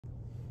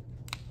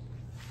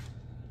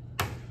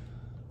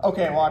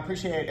Okay, well, I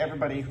appreciate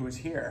everybody who is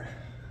here.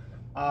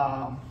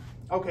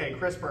 Okay,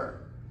 CRISPR.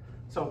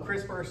 So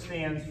CRISPR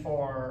stands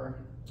for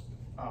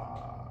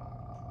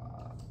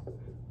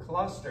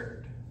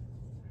clustered,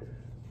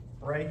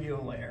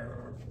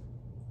 regularly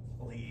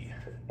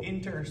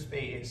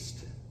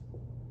interspaced,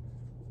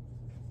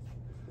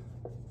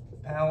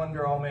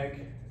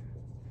 palindromic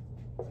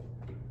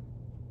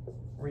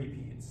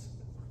repeats.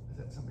 Is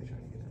that somebody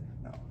trying to get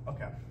in? No,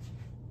 okay.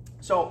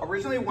 So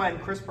originally when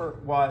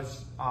CRISPR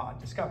was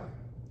discovered,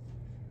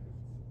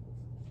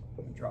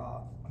 let me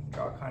draw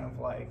kind of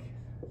like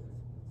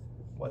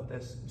what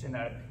this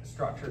genetic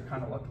structure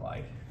kind of looked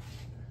like.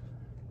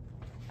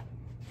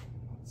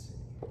 Let's see.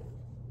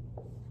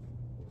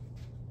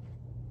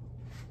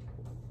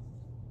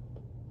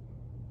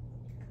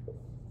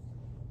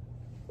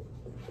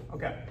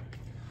 Okay.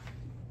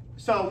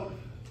 So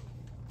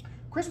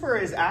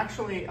CRISPR is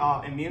actually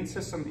an immune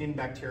system in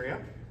bacteria.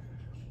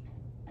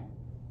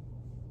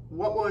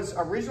 How it was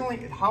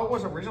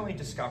originally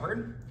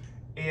discovered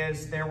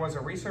is there was a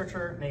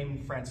researcher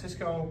named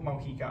Francisco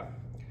Mojica.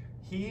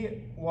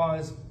 He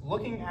was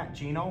looking at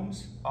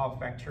genomes of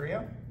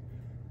bacteria,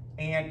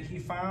 and he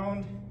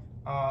found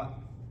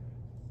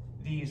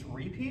these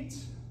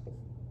repeats.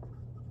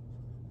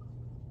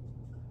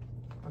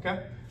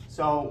 Okay,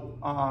 so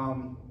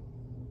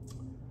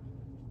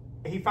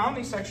he found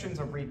these sections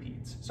of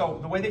repeats. So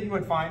the way that you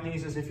would find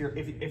these is if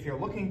you're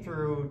looking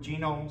through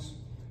genomes,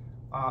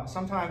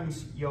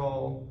 sometimes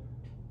you'll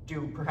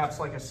do perhaps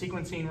like a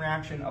sequencing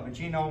reaction of a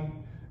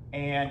genome,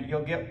 and you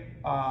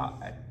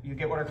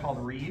get what are called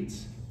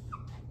reads.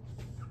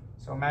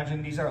 So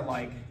imagine these are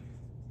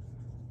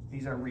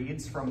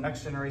reads from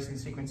next generation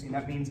sequencing.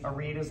 That means a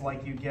read is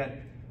like you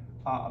get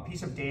a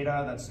piece of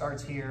data that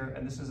starts here,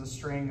 and this is a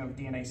string of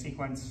DNA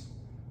sequence.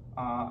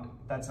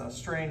 That's a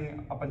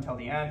string up until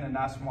the end, and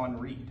that's one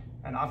read.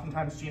 And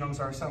oftentimes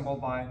genomes are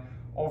assembled by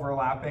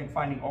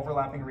finding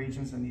overlapping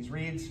regions in these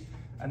reads,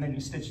 and then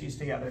you stitch these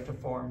together to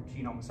form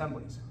genome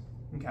assemblies.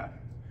 Okay.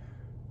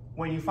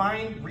 When you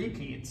find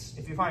repeats,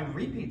 if you find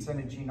repeats in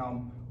a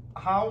genome,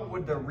 how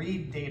would the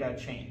read data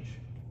change?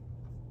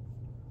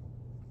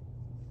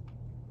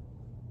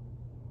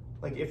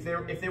 Like if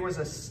there was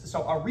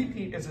so a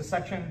repeat is a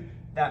section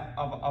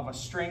of a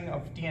string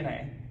of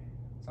DNA,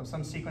 so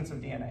some sequence of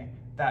DNA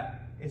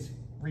that is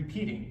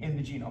repeating in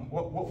the genome.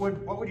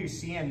 What would you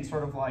see in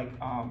sort of like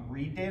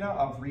read data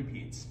of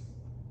repeats?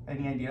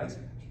 Any ideas?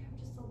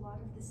 Just a lot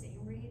of the same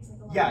reads, like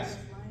a lot Yes. of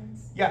those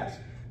lines. Yes.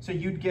 So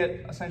you'd get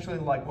essentially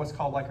like what's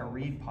called like a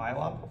read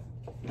pileup,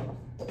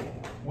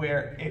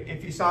 where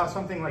if you saw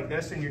something like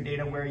this in your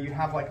data where you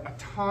have like a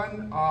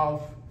ton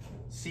of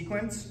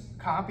sequence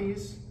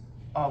copies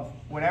of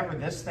whatever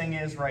this thing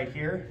is right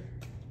here,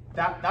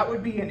 that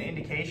would be an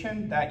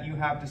indication that you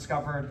have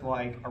discovered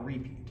like a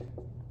repeat.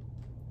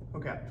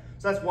 Okay,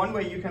 so that's one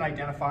way you can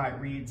identify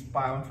reads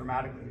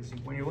bioinformatically. So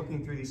when you're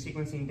looking through these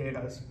sequencing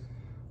data,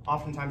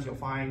 oftentimes you'll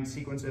find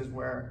sequences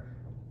where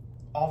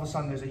all of a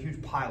sudden there's a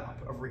huge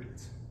pileup of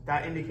reads.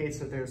 That indicates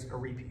that there's a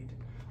repeat.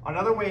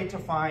 Another way to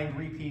find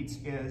repeats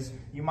is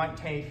you might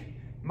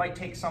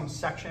take some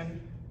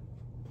section,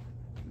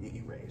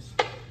 erase.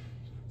 So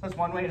that's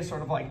one way to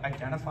sort of like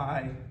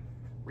identify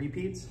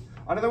repeats.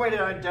 Another way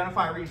to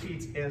identify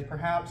repeats is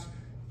perhaps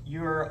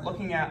you're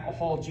looking at a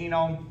whole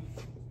genome,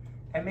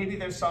 and maybe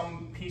there's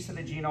some piece of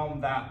the genome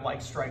that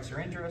like strikes your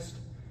interest.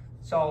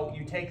 So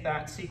you take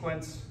that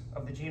sequence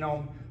of the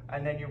genome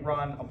and then you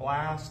run a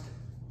BLAST,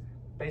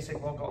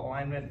 basic local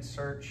alignment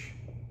search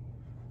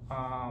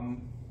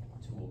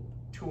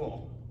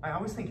tool. I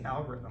always think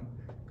algorithm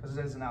because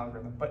it is an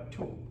algorithm, but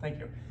tool, thank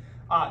you.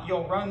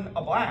 You'll run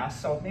a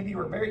BLAST, so maybe you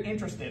were very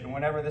interested in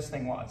whatever this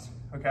thing was,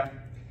 okay?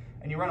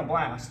 And you run a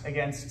BLAST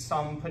against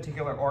some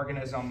particular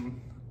organism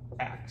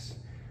X.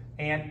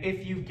 And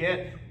if you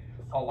get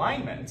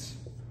alignments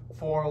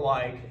for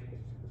like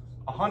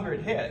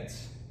 100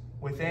 hits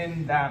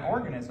within that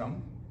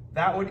organism,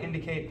 that would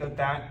indicate that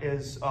that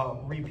is a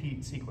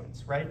repeat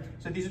sequence, right?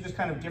 So these are just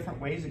kind of different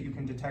ways that you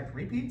can detect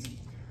repeats.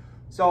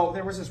 So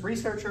there was this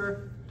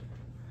researcher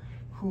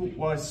who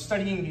was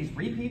studying these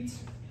repeats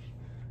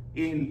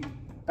in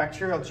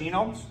bacterial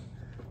genomes,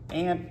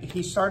 and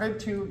he started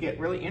to get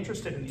really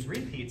interested in these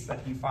repeats that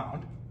he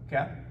found,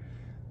 okay?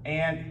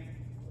 And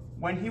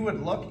when he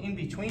would look in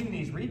between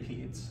these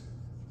repeats,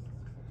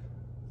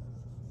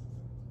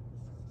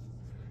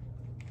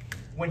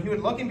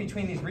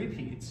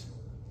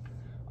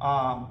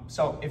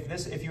 so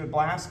if you would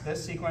blast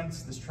this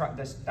sequence,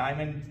 this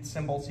diamond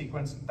symbol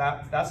sequence,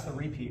 that's the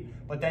repeat.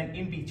 But then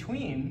in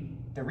between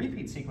the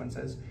repeat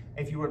sequences,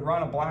 if you would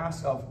run a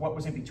blast of what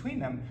was in between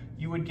them,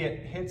 you would get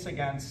hits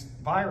against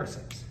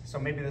viruses. So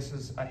maybe this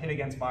is a hit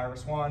against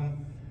virus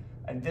 1,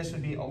 and this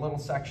would be a little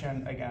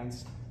section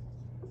against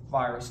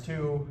virus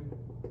 2,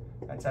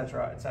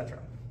 etc., etc.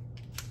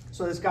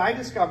 So this guy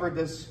discovered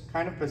this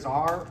kind of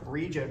bizarre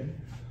region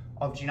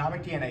of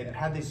genomic DNA that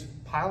had this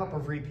pileup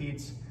of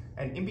repeats,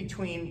 and in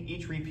between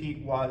each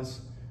repeat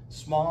was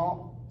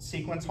small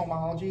sequence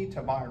homology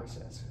to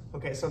viruses.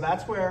 Okay, so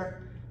that's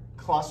where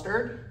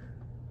clustered,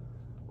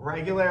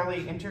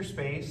 regularly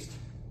interspaced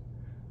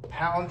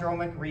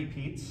palindromic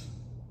repeats.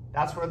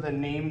 That's where the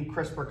name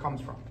CRISPR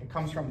comes from. It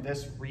comes from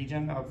this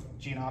region of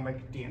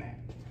genomic DNA.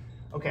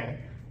 Okay,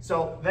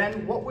 so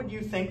then what would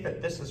you think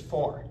that this is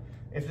for?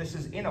 If this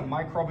is in a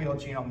microbial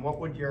genome, what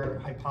would your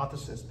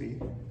hypothesis be?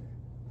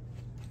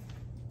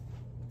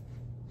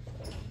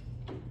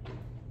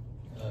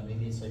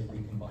 Maybe it's like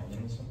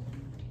recombining something?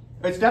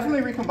 It's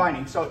definitely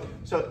recombining, so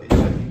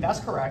that's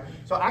correct.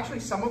 So actually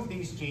some of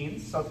these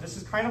genes, so this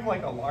is kind of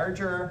like a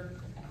larger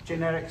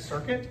genetic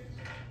circuit,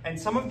 and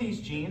some of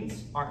these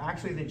genes are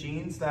actually the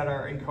genes that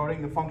are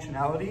encoding the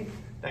functionality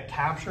that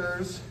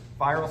captures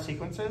viral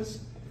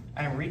sequences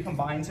and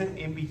recombines it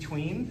in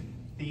between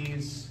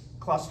these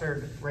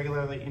clustered,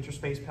 regularly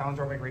interspaced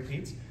palindromic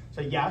repeats.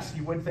 So yes,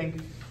 you would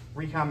think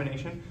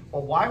recombination,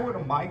 but why would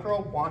a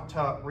microbe want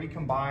to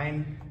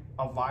recombine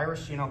a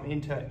virus genome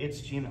into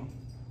its genome?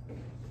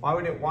 Why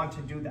would it want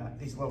to do that,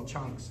 these little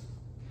chunks?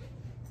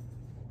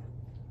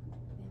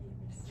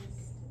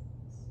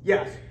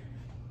 Yes.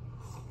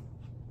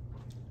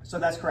 So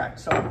that's correct.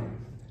 So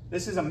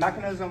this is a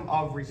mechanism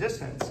of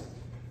resistance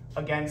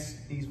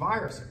against these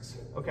viruses,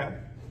 okay?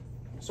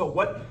 So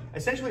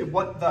essentially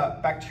what the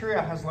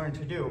bacteria has learned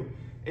to do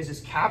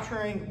is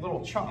capturing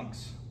little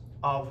chunks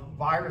of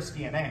virus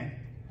DNA,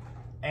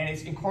 and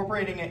it's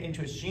incorporating it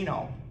into its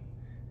genome,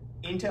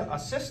 into a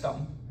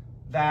system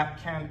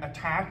that can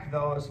attack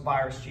those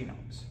virus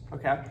genomes,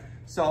 okay?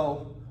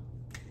 So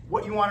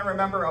what you want to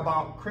remember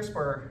about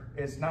CRISPR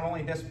is not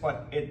only this,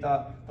 but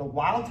the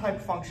wild type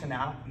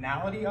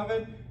functionality of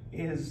it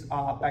is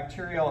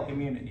bacterial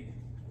immunity.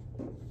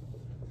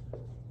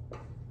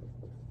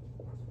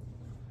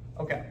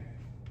 Okay.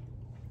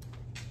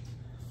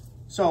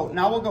 So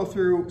now we'll go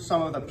through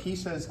some of the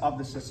pieces of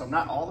the system.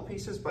 Not all the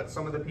pieces, but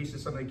some of the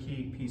pieces, some of the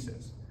key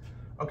pieces.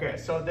 Okay,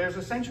 so there's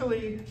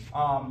essentially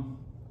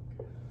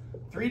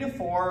 3 to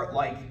 4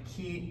 like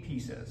key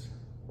pieces.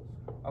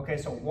 Okay,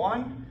 so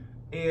one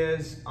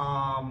is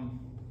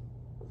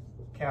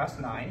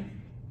Cas9.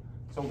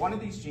 So one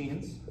of these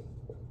genes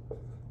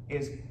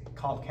is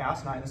called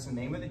Cas9. That's the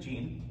name of the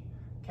gene.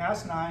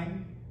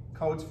 Cas9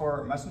 codes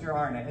for messenger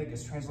RNA. It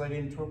gets translated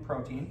into a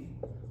protein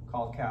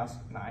called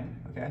Cas9.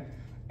 Okay,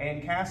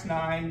 and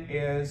Cas9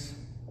 is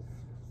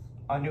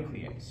a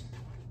nuclease.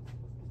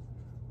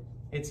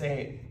 It's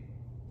a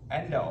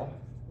endonuclease.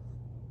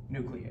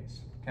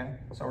 Okay,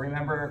 so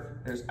remember,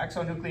 there's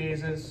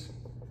exonucleases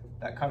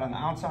that cut on the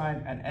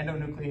outside, and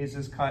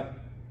endonucleases cut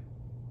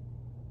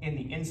in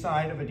the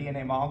inside of a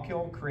DNA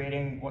molecule,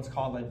 creating what's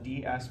called a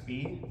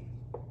DSB,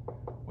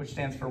 which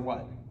stands for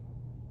what?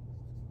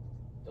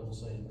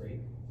 Double-sided break?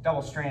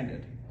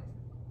 Double-stranded.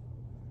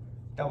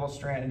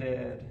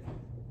 Double-stranded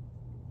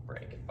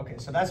break. Okay,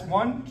 so that's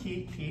one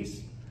key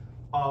piece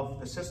of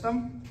the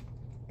system,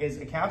 is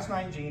a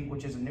Cas9 gene,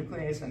 which is a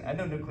nuclease and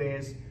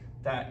endonuclease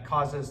that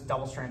causes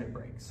double-stranded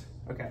breaks.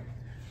 Okay.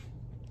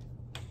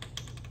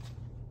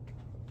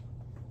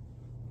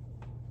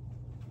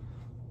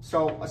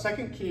 So a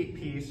second key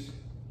piece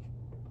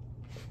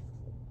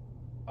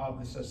of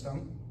the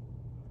system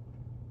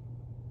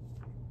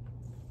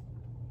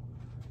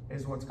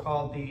is what's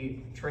called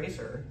the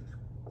tracer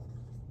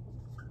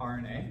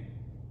RNA.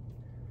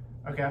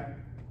 Okay.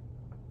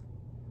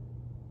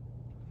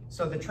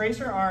 So the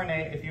tracer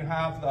RNA, if you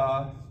have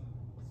the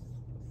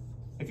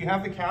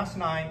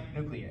Cas9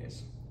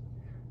 nuclease,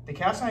 the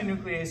Cas9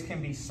 nuclease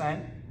can be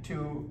sent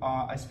to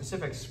a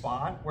specific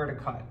spot where to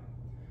cut.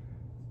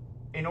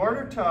 In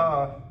order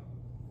to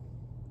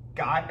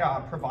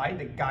provide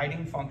the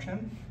guiding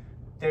function,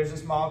 there's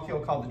this molecule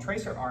called the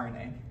tracer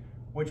RNA,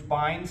 which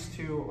binds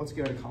to, let's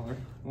give it a color,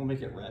 we'll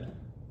make it red.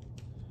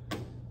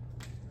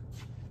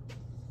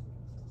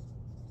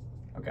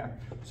 Okay,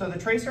 so the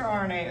tracer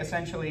RNA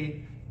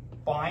essentially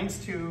binds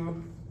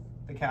to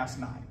the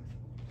Cas9,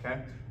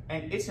 okay?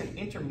 And it's an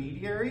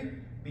intermediary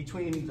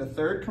between the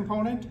third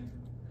component,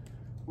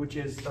 which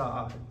is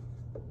the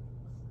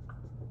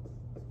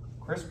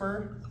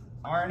CRISPR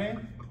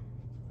RNA,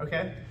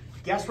 okay?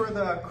 Guess where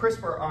the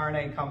CRISPR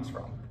RNA comes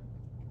from?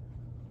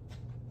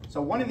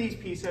 So one of these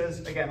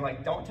pieces, again,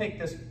 like don't take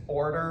this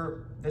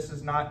order, this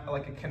is not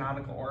like a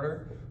canonical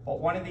order,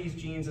 but one of these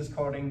genes is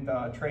coding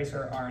the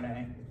tracer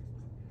RNA,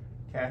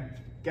 okay?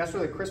 Guess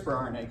where the CRISPR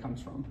RNA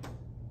comes from?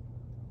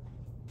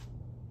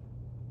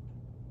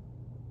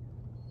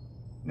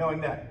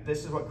 Knowing that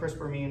this is what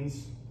CRISPR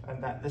means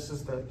and that this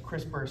is the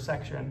CRISPR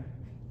section,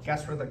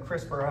 guess where the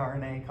CRISPR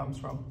RNA comes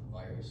from?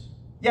 Virus?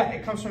 Yeah,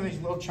 it comes from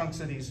these little chunks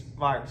of these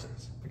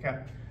viruses, okay?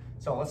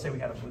 So let's say we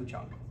had a blue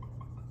chunk.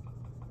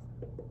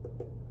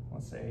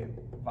 Let's say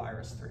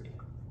virus 3.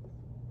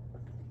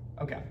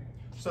 Okay,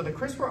 so the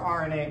CRISPR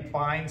RNA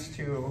binds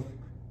to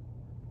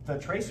the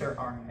tracer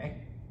RNA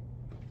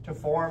to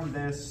form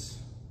this,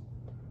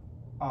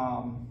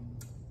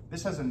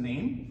 this has a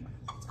name,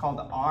 it's called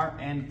the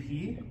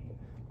RNP,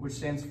 which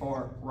stands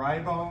for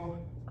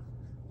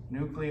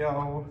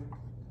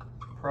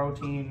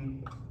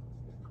ribonucleoprotein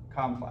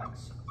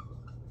complex.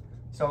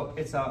 So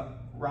it's a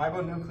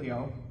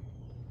ribonucleo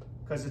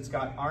because it's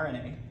got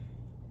RNA,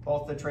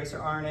 Both the tracer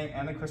RNA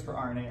and the CRISPR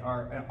RNA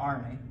are an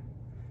RNA,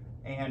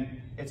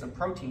 and it's a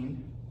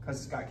protein because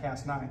it's got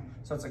Cas9.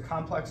 So it's a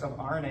complex of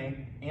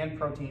RNA and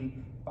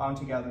protein bound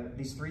together.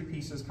 These three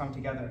pieces come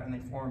together and they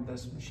form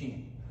this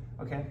machine,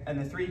 okay? And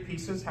the three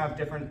pieces have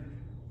different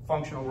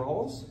functional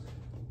roles.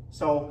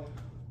 So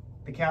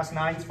the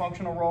Cas9's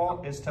functional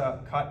role is to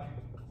cut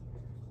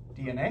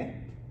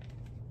DNA.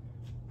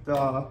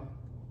 The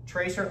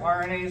tracer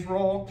RNA's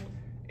role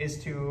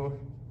is to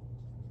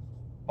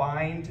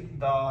bind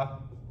the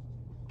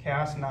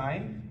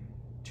Cas9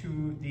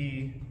 to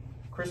the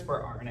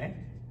CRISPR RNA.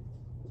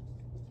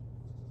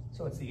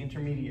 So it's the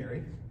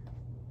intermediary.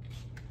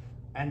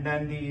 And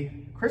then the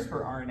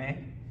CRISPR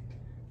RNA,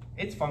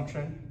 its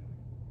function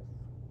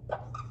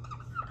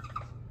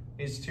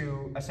is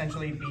to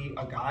essentially be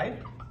a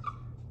guide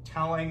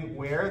telling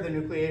where the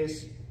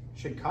nuclease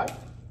should cut.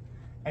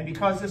 And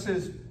because this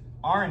is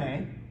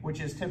RNA, which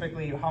is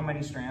typically how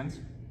many strands?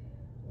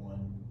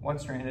 One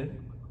stranded.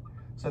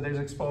 So there's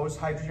exposed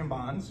hydrogen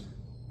bonds,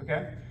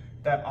 okay,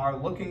 that are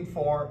looking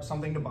for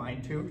something to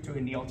bind to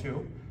anneal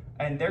to,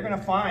 and they're gonna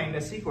find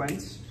a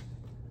sequence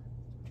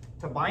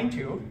to bind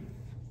to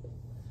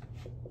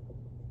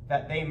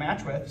that they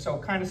match with. So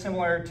kind of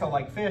similar to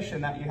like fish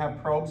in that you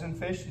have probes in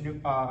fish,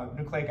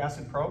 nucleic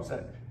acid probes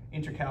that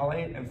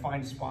intercalate and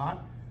find a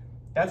spot.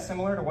 That's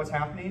similar to what's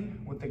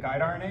happening with the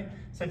guide RNA.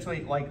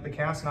 Essentially, like the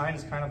Cas9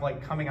 is kind of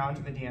like coming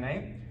onto the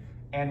DNA,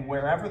 and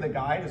wherever the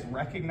guide is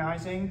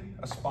recognizing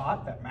a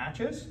spot that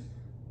matches,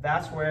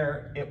 that's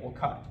where it will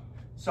cut.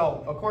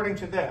 So according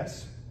to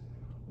this,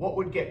 what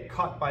would get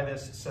cut by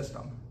this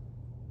system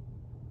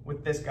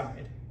with this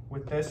guide,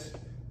 with this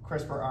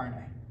CRISPR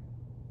RNA?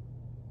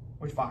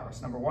 Which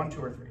virus? Number 1,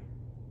 2, or 3?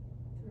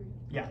 3.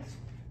 Yes.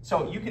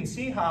 So you can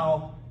see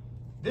how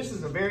this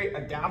is a very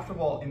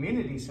adaptable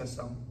immunity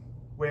system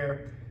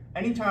where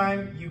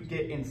anytime you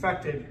get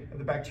infected,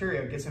 the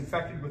bacteria gets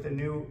infected with a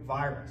new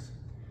virus,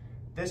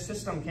 this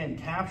system can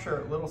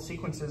capture little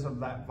sequences of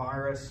that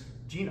virus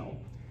genome.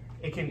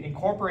 It can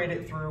incorporate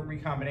it through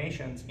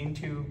recombinations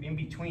in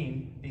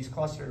between these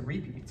clustered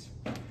repeats.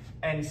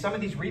 And some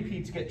of these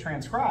repeats get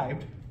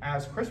transcribed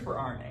as CRISPR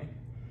RNA.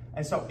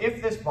 And so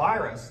if this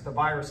virus, the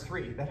virus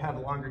 3 that had a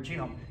longer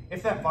genome,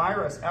 if that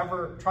virus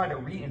ever tried to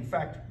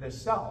reinfect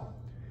this cell,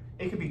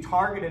 it could be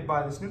targeted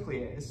by this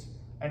nuclease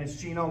and its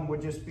genome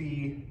would just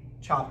be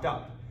chopped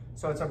up.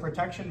 So it's a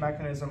protection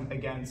mechanism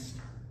against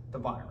the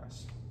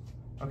virus.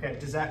 Okay,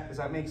 does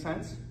that make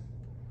sense?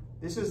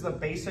 This is the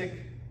basic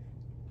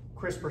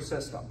CRISPR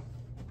system.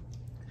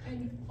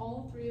 And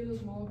all three of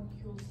those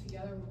molecules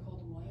together were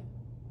called what?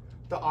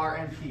 The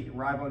RNP,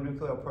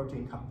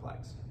 ribonucleoprotein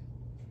complex.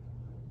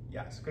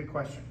 Yes, good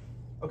question.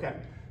 Okay,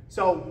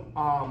 so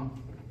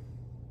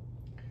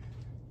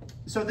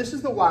so this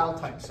is the wild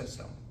type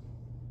system.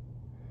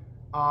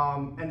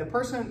 And the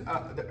person,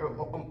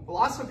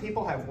 lots of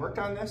people have worked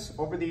on this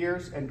over the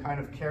years and kind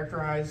of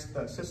characterized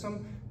the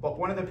system, but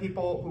one of the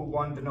people who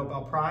won the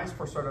Nobel Prize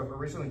for sort of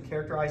originally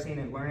characterizing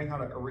and learning how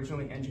to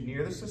originally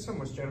engineer the system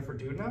was Jennifer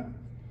Doudna,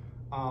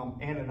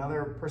 and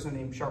another person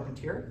named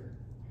Charpentier.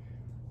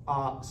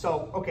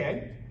 So,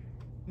 okay,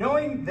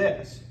 knowing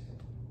this,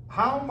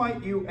 how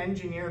might you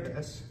engineer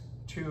this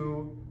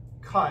to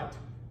cut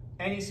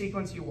any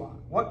sequence you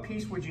want? What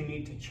piece would you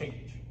need to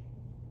change?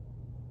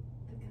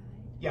 The guide.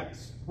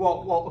 Yes.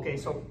 Well, okay,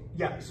 so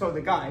yeah, so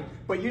the guide,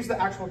 but use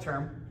the actual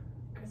term,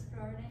 CRISPR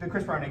RNA. the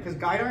CRISPR RNA, because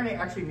guide RNA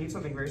actually means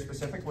something very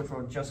specific, which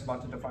we're just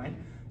about to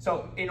define.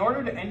 So in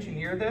order to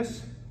engineer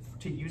this,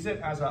 to use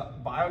it as a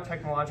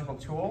biotechnological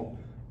tool,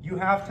 you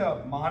have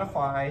to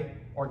modify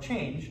or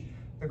change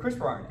the CRISPR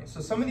RNA.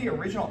 So some of the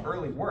original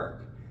early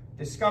work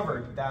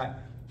discovered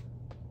that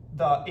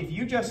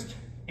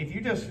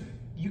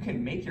you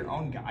can make your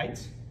own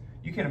guides.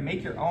 You can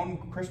make your own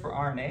CRISPR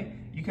RNA.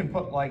 You can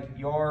put like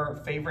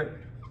your favorite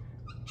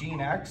gene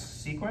X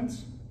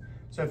sequence.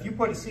 So if you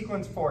put a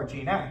sequence for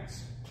gene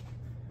X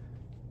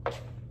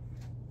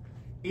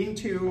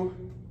into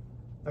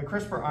the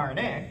CRISPR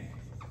RNA,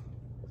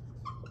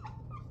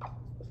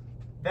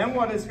 then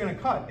what it's going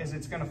to cut is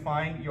it's going to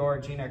find your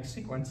gene X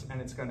sequence and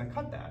it's going to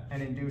cut that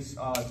and induce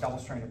a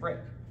double-stranded break,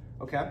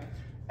 okay?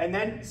 And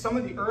then some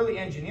of the early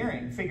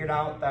engineering figured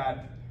out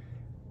that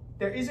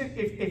there isn't,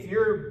 if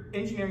you're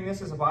engineering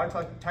this as a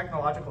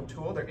biotechnological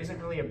tool, there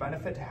isn't really a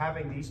benefit to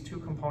having these two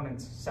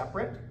components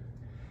separate.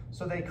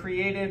 So they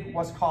created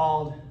what's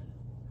called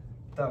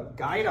the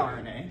guide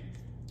RNA,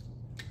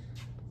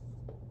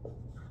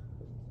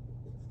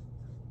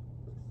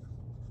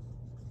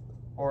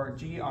 or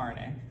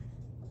gRNA.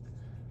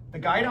 The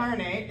guide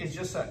RNA is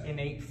just an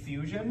innate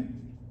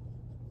fusion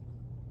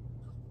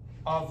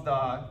of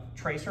the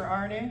tracer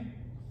RNA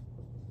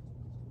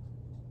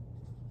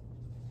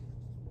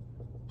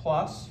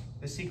plus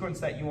the sequence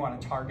that you want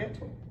to target,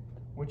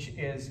 which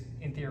is,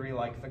 in theory,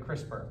 like the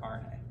CRISPR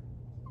RNA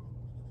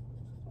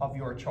of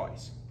your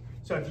choice.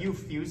 So if you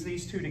fuse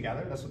these two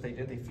together, that's what they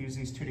did, they fused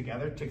these two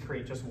together to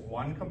create just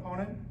one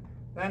component,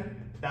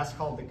 then that's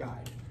called the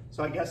guide.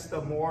 So I guess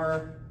the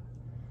more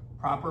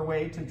proper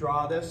way to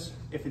draw this,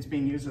 if it's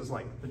being used as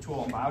like the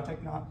tool in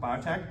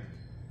biotech,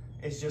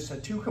 is just a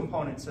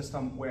two-component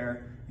system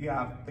where you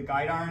have the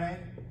guide RNA,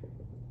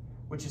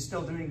 which is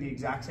still doing the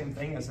exact same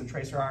thing as the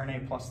tracer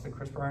RNA plus the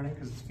CRISPR RNA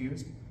because it's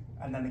fused,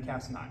 and then the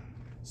Cas9.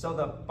 So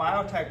the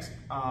biotech's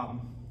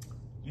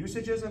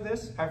usages of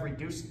this have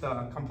reduced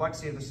the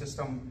complexity of the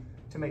system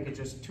to make it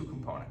just two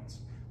components,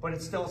 but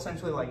it's still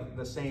essentially like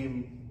the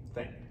same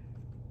thing.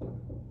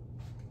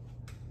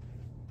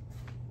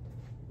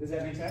 Does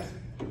that make sense?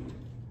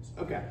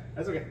 Okay,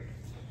 that's okay.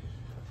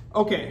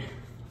 Okay.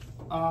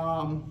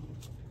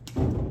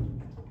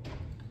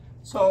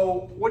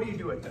 So what do you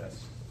do with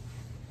this?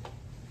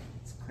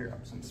 Let's clear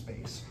up some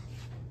space.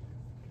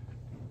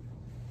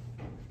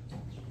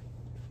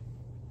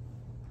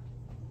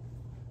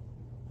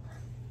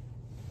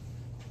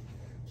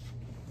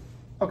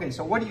 Okay,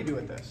 so what do you do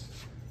with this?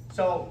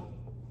 So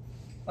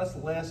let's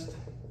list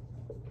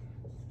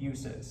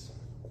uses.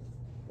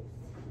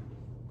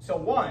 So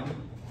one,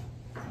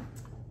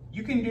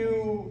 you can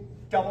do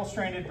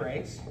double-stranded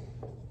breaks.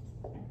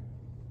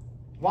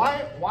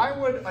 Why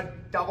would a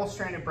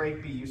double-stranded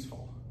break be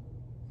useful?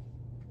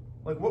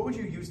 Like, what would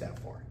you use that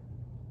for?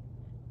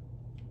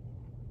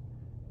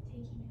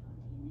 Taking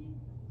out DNA.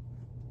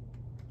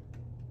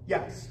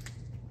 Yes.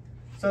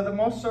 So the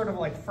most sort of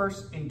like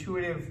first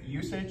intuitive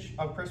usage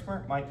of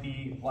CRISPR might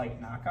be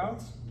like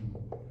knockouts,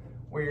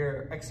 where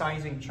you're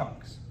excising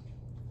chunks.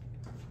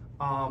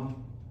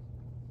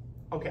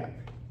 Okay,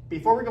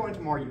 before we go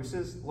into more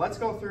uses, let's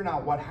go through now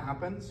what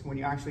happens when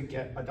you actually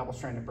get a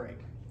double-stranded break.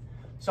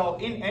 So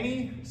in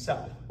any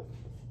cell,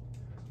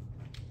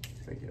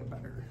 if I get a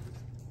better,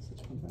 is this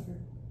one better?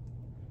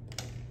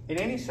 In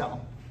any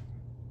cell,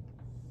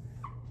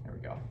 there we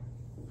go.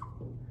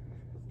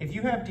 If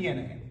you have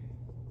DNA,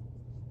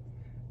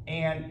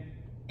 and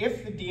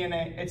if the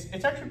DNA,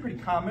 it's actually pretty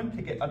common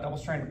to get a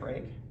double-stranded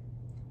break.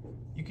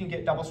 You can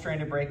get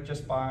double-stranded break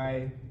just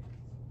by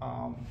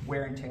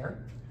wear and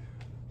tear.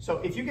 So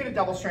if you get a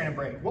double-stranded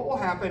break, what will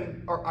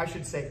happen, or I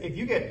should say, if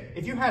you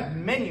had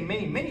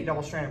many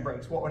double-stranded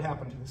breaks, what would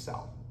happen to the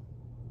cell?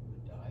 It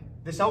would die.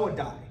 The cell would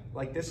die.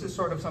 Like, this is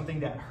sort of something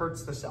that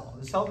hurts the cell.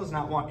 The cell does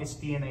not want its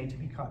DNA to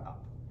be cut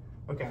up.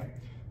 Okay,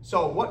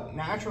 so what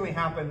naturally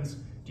happens,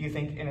 do you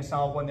think, in a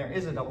cell when there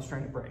is a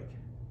double-stranded break?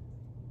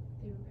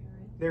 They repair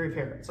it. They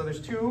repair it. So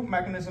there's two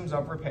mechanisms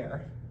of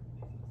repair.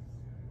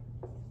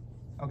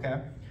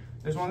 Okay,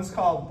 there's one that's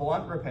called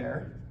blunt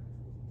repair.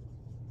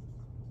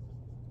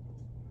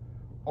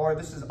 Or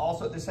this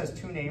has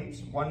two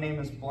names. One name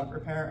is blunt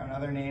repair,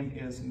 another name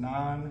is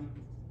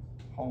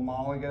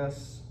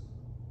non-homologous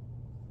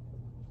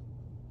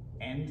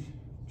end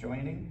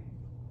joining.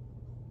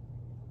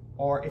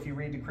 Or if you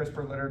read the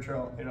CRISPR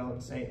literature, it'll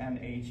say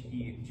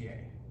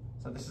NHEJ.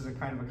 So this is a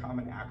kind of a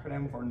common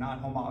acronym for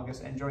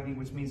non-homologous end joining,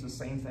 which means the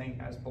same thing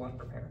as blunt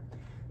repair.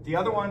 The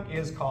other one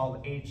is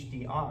called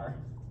HDR,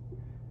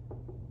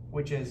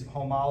 which is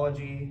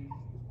homology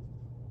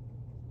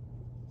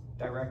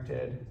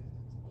directed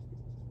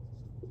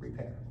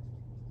repair.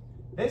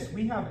 This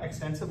we have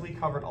extensively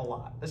covered a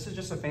lot. This is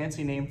just a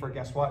fancy name for,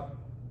 guess what?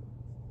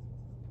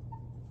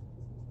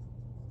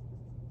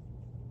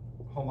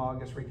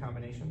 Homologous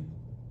recombination.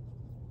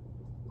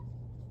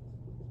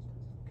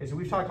 Okay, so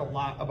we've talked a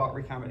lot about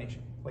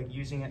recombination, like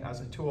using it as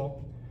a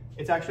tool.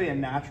 It's actually a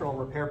natural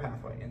repair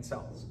pathway in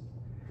cells.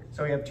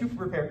 So we have two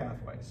repair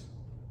pathways,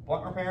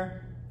 blunt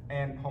repair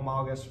and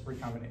homologous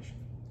recombination.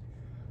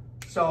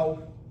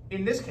 So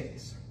in this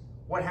case,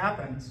 what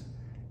happens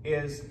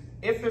is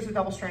if there's a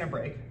double-stranded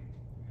break,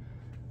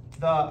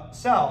 the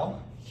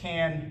cell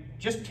can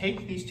just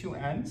take these two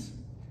ends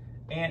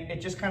and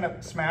it just kind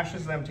of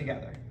smashes them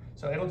together.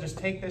 So it'll just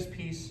take this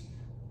piece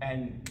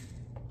and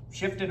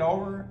shift it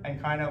over and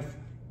kind of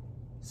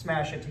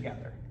smash it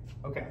together.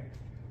 Okay.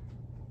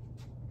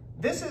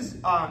 This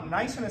is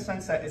nice in a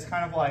sense that it's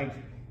kind of like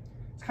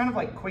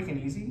quick and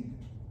easy.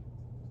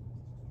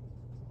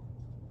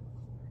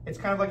 It's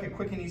kind of like a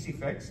quick and easy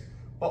fix.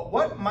 But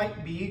what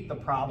might be the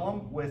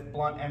problem with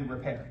blunt end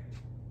repair?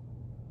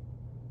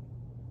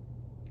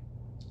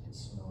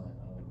 It's not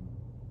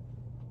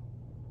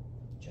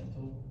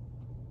gentle.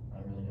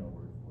 I don't really know a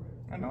word for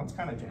it. I know it's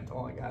kind of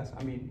gentle, I guess.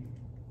 I mean,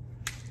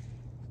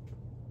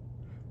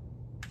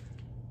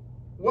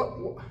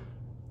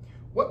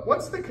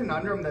 what's the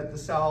conundrum that the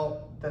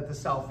cell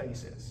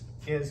faces?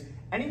 Is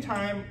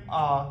anytime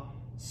a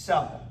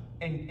cell,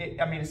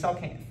 a cell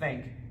can't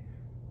think,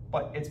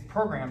 but it's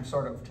programmed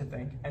sort of to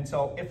think. And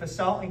so if a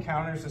cell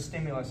encounters the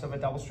stimulus of a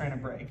double-stranded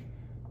break,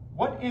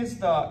 what is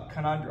the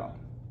conundrum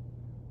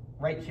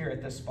right here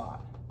at this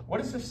spot?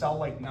 What does the cell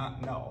like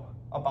not know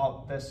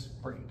about this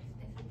break?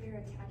 If they're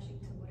attaching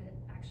to what it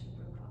actually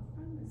broke off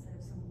from instead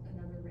of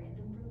another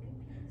random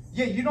broken piece.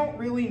 Yeah, you don't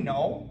really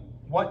know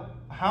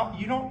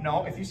you don't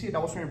know, if you see a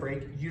double-stranded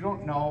break, you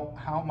don't know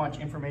how much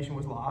information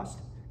was lost,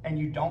 and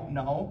you don't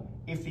know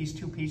if these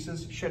two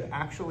pieces should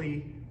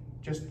actually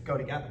just go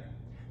together.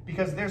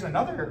 Because there's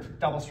another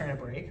double-stranded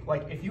break,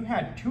 like if you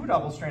had two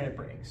double-stranded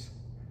breaks,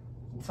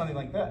 something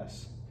like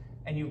this,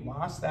 and you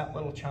lost that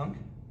little chunk,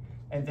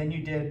 and then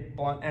you did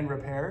blunt end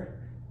repair,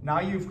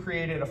 now you've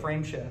created a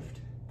frame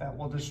shift that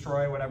will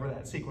destroy whatever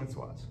that sequence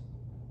was.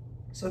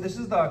 So this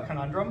is the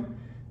conundrum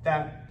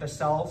that the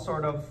cell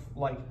sort of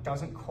like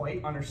doesn't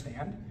quite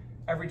understand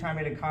every time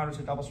it encounters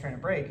a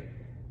double-stranded break,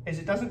 is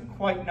it doesn't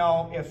quite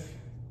know if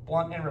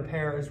blunt end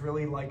repair is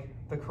really like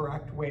the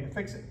correct way to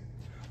fix it.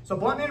 So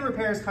blunt end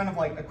repair is kind of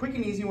like a quick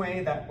and easy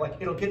way that like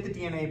it'll get the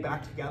DNA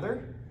back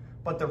together,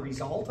 but the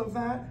result of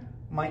that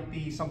might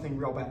be something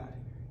real bad.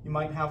 You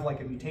might have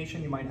like a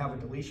mutation, you might have a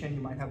deletion,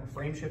 you might have a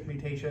frame shift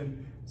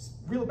mutation.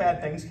 Real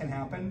bad things can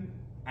happen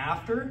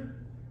after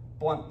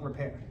blunt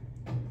repair.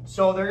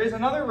 So there is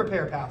another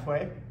repair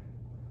pathway,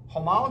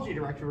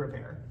 homology-directed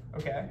repair,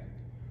 okay,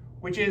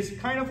 which is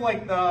kind of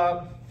like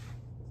the,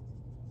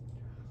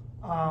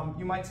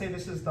 you might say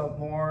this is the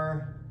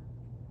more,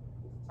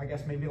 I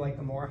guess maybe like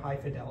the more high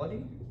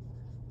fidelity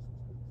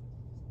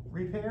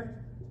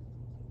repair.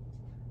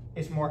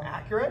 It's more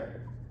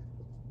accurate.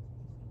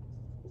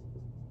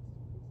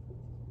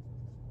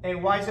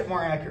 And why is it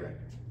more accurate?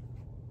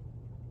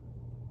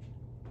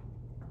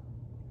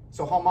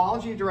 So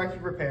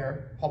homology-directed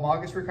repair,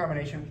 homologous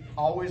recombination,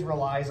 always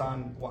relies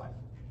on what?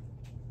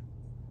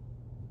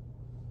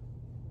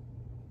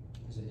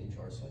 Is it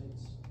HR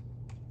sites?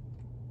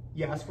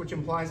 Yes, which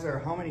implies there are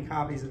how many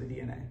copies of the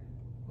DNA?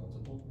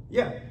 Multiple?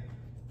 Yeah,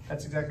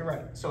 that's exactly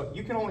right. So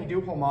you can only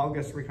do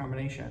homologous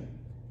recombination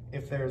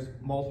if there's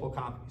multiple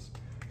copies.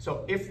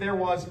 So if there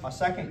was a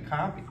second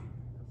copy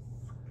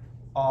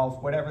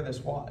of whatever this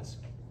was,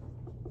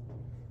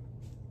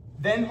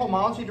 then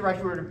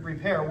homology-directed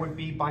repair would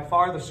be by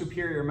far the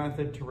superior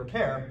method to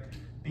repair,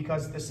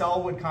 because the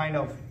cell would kind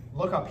of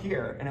look up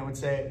here and it would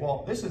say,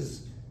 well, this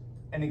is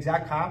an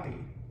exact copy,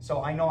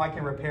 so I know I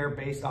can repair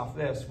based off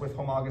this with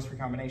homologous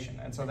recombination.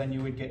 And so then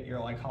you would get your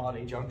like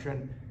holiday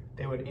junction,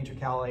 they would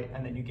intercalate,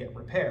 and then you get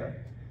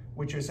repair,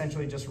 which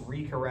essentially just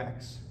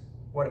recorrects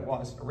what it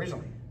was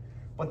originally.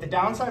 But the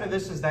downside of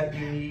this is that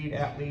you need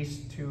at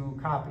least 2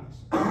 copies.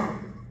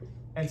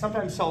 And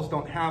sometimes cells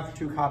don't have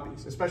 2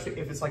 copies, especially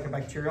if it's like a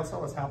bacterial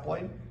cell that's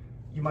haploid.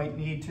 You might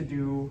need to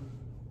do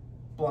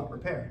blunt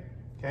repair,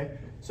 okay?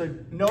 So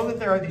know that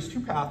there are these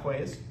 2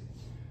 pathways,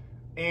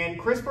 and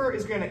CRISPR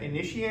is gonna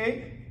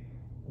initiate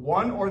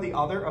one or the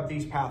other of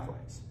these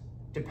pathways,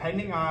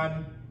 depending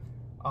on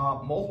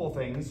multiple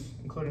things,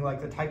 including like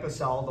the type of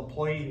cell, the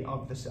ploidy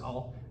of the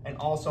cell, and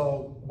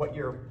also what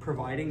you're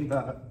providing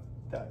the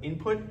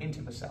input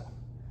into the cell.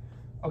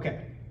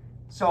 Okay,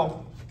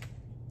 so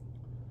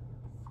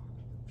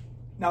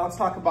now let's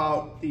talk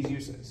about these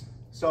uses.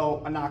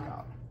 So a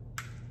knockout.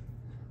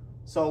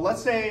 So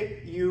let's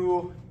say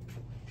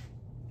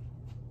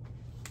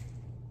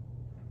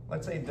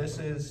this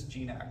is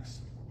gene X,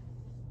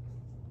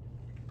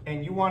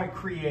 and you want to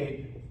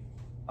create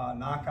a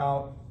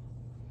knockout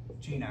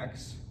gene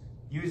X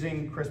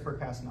using CRISPR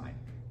Cas9.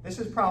 This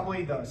is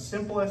probably the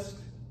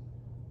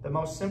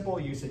most simple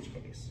usage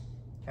case,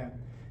 okay?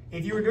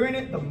 If you were doing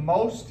it the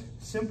most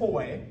simple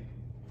way,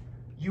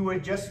 you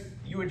would just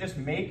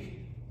make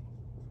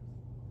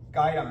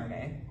guide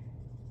RNA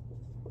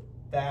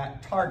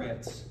that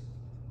targets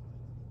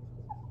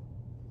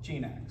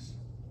gene X.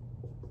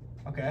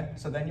 Okay,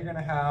 so then you're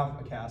gonna have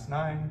a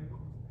Cas9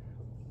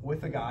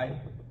 with a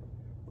guide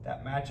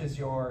that matches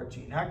your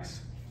gene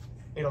X.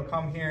 It'll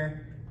come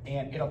here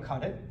and it'll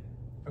cut it,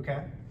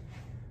 okay?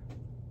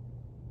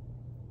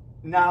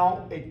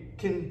 Now it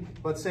can,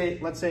 let's say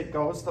it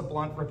goes the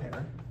blunt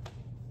repair.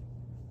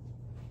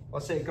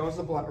 Let's say it goes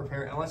the blunt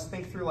repair, and let's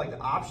think through like the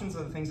options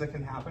of the things that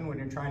can happen when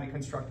you're trying to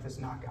construct this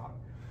knockout.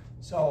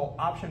 So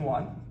option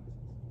one,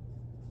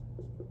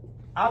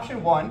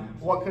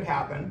 what could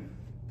happen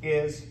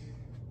is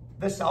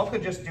the cell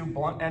could just do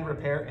blunt end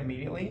repair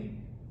immediately,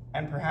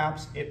 and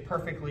perhaps it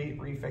perfectly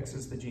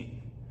refixes the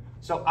gene.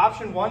 So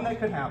option one that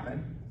could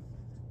happen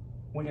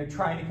when you're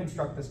trying to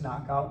construct this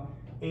knockout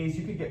is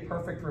you could get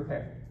perfect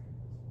repair.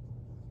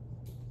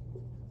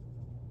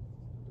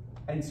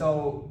 And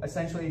so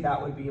essentially that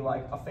would be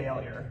like a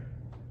failure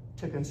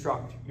to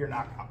construct your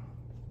knockout,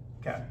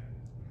 okay?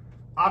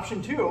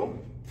 Option two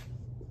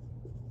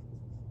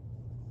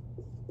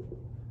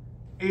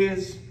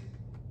is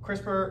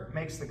CRISPR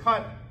makes the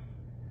cut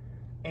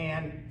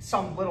and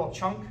some little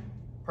chunk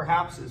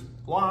perhaps is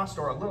lost,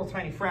 or a little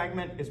tiny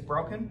fragment is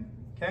broken,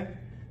 okay?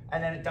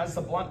 And then it does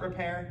the blunt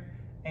repair,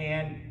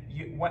 and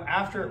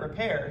after it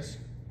repairs,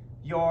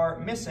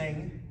 you're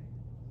missing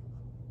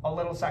a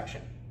little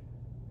section.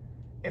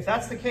 If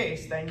that's the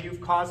case, then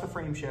you've caused a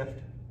frame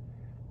shift,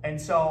 and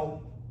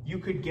so you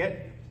could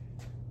get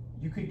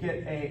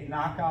a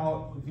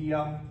knockout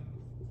via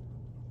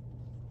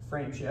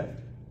frame shift,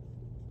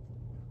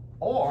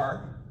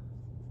 or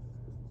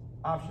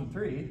option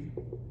three,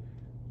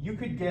 you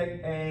could get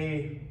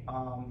a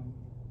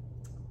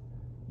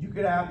you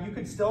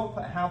could still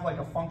have like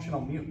a functional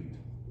mutant.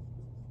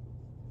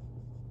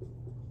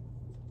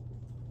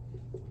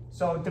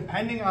 So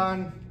depending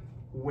on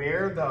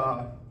where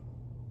the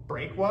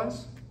break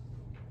was,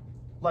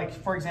 like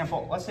for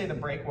example, let's say the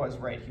break was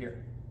right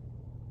here.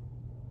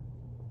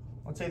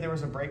 Let's say there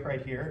was a break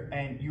right here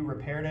and you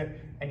repaired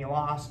it and you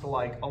lost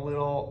like a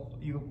little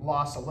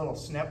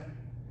SNP,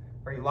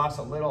 or you lost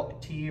a little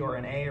T or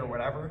an A or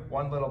whatever,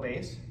 one little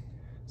base.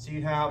 So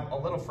you'd have a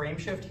little frame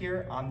shift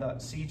here on the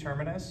C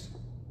terminus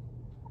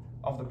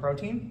of the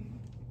protein,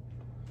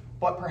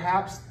 but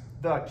perhaps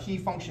the key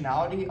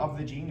functionality of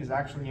the gene is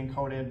actually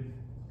encoded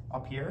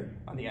up here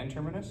on the N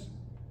terminus.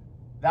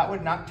 That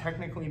would not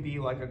technically be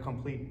like a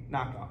complete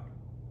knockout.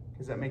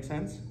 Does that make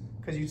sense?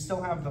 Because you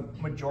still have the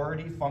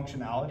majority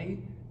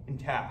functionality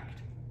intact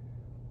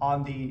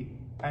on the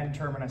N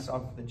terminus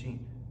of the gene,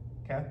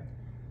 okay?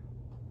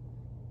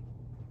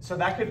 So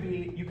that could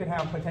be, you could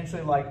have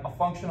potentially like a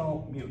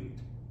functional mutant.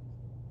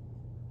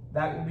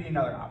 That would be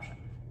another option.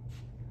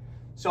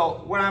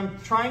 So what I'm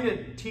trying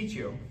to teach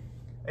you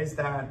is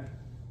that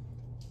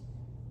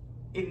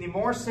in the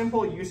more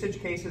simple usage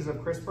cases of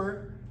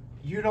CRISPR,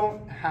 you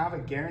don't have a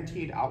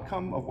guaranteed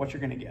outcome of what you're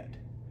gonna get.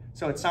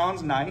 So it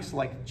sounds nice,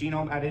 like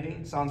genome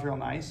editing sounds real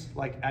nice,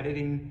 like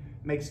editing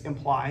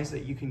implies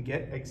that you can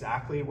get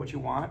exactly what you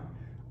want.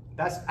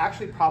 That's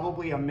actually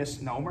probably a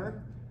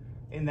misnomer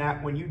in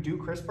that when you do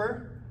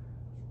CRISPR,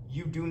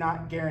 you do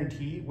not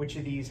guarantee which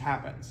of these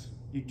happens.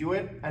 You do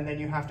it and then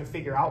you have to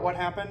figure out what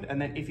happened,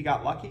 and then if you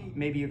got lucky,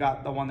 maybe you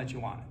got the one that you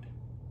wanted.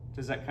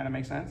 Does that kind of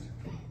make sense?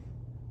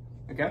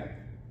 Okay?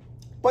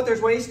 But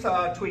there's ways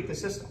to tweak the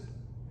system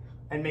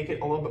and make it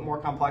a little bit more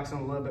complex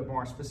and a little bit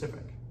more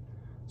specific.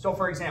 So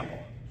for example,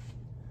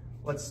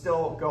 let's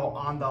still go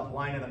on the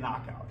line of the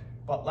knockout,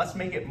 but let's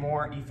make it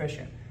more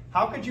efficient.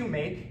 How could you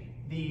make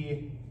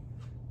the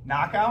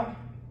knockout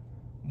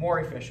more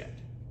efficient?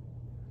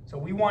 So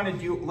we want to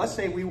do, let's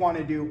say we want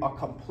to do a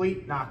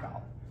complete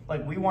knockout.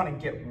 Like we want to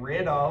get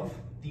rid of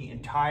the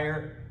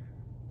entire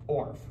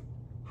ORF.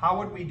 How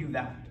would we do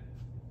that?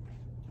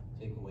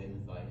 Take away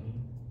the thymine.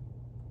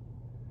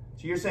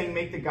 So you're saying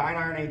make the guide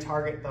RNA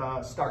target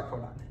the start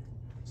codon.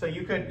 So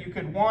you could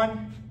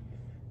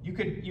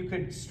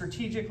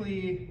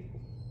strategically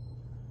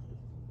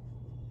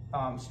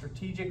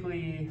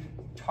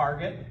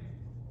target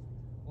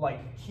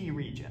like key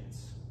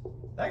regions.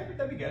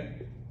 That'd be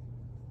good.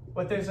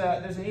 But there's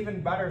an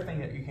even better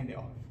thing that you can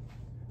do.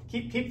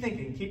 Keep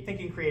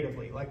thinking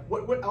creatively. Like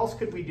what else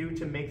could we do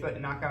to make the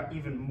knockout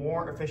even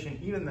more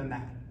efficient even than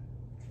that?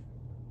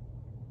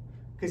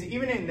 Because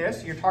even in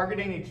this, you're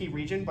targeting a key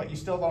region, but you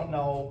still don't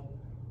know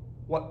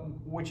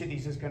which of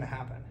these is going to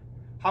happen.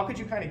 How could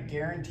you kind of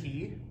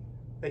guarantee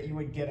that you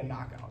would get a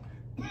knockout?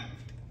 Cut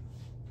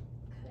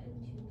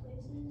in two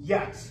places?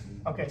 Yes.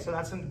 Okay, so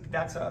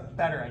that's a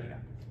better idea.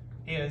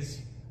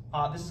 This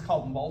is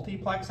called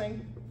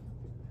multiplexing.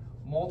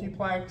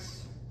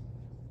 Multiplex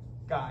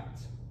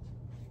guides.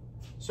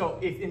 So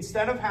if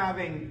instead of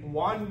having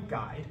one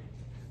guide,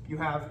 you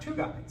have two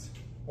guides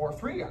or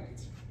three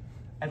guides.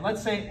 And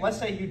let's say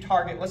we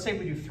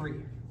do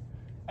three.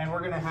 And we're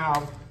gonna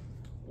have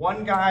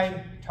one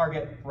guide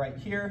target right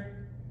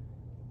here.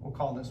 We'll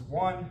call this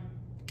 1.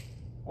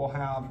 We'll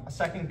have a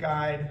second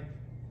guide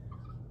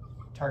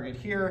target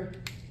here.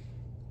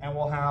 And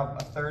we'll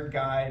have a third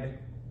guide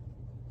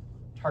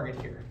target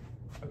here,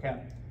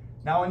 okay?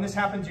 Now when this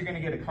happens, you're gonna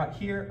get a cut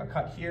here, and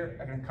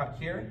a cut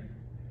here.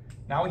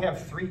 Now we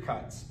have 3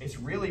 cuts. It's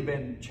really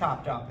been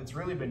chopped up. It's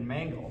really been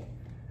mangled.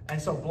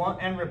 And so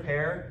blunt end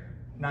repair,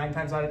 9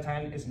 times out of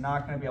 10, is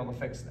not gonna be able to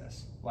fix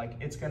this. Like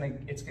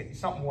something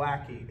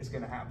wacky is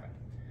gonna happen.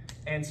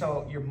 And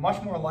so you're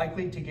much more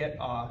likely to get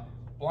a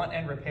blunt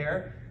end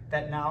repair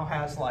that now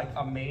has like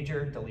a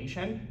major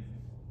deletion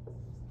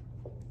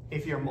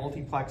if you're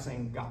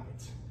multiplexing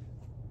guides.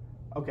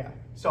 Okay,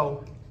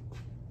 so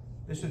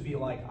this would be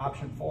like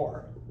option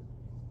 4,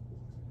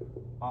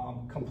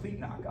 complete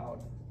knockout.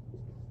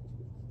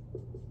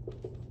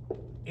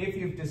 If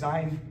you've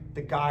designed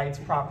the guides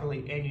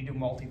properly and you do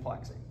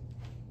multiplexing.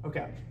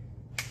 Okay,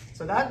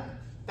 so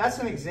that's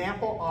an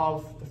example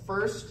of the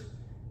first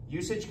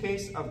usage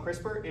case of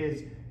CRISPR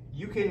is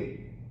you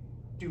can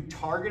do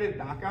targeted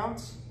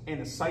knockouts in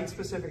a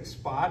site-specific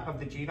spot of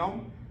the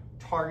genome,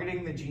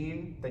 targeting the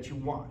gene that you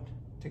want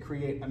to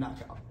create a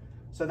knockout.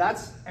 So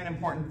that's an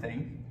important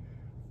thing,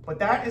 but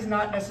that is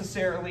not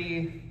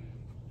necessarily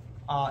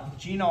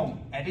genome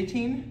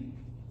editing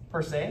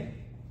per se,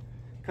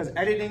 because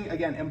editing,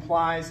 again,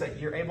 implies that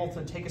you're able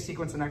to take a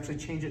sequence and actually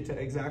change it to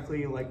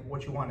exactly like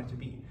what you want it to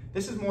be.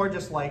 This is more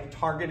just like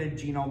targeted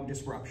genome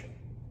disruption,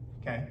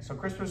 okay? So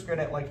CRISPR is good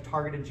at like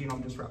targeted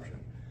genome disruption.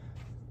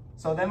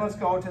 So then let's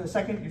go to the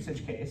second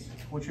usage case,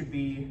 which would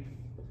be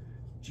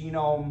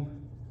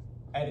genome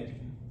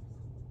editing.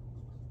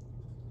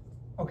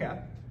 Okay,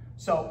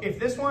 so if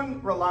this one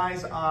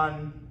relies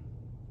on,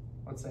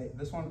 let's say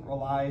this one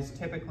relies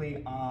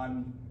typically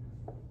on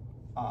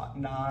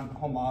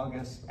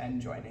non-homologous end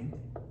joining.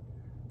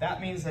 That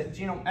means that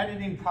genome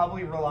editing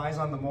probably relies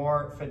on the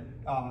more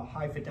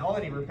high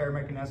fidelity repair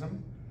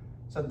mechanism.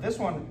 So this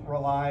one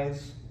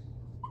relies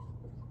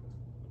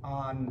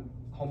on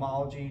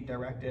homology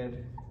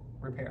directed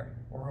repair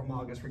or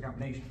homologous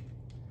recombination.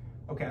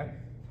 Okay,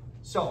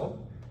 so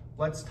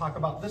let's talk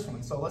about this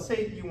one. So let's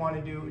say you want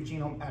to do a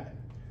genome edit,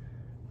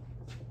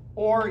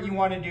 or you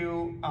want to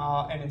do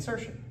an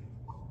insertion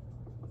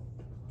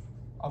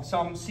of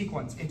some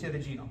sequence into the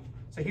genome.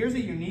 So here's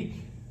a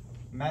unique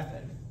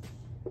method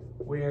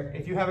where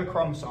if you have a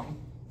chromosome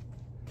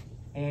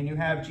and you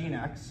have gene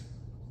X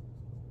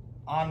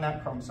on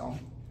that chromosome,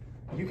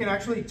 you can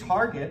actually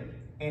target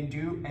and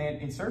do an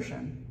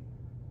insertion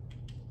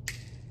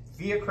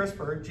via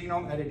CRISPR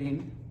genome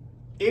editing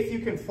if you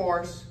can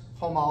force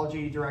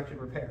homology-directed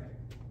repair.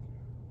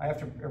 I have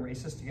to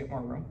erase this to get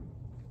more room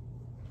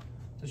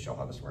to show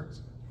how this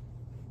works.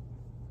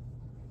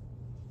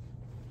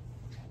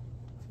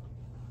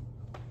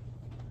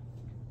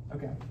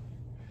 Okay,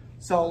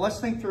 so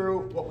let's think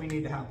through what we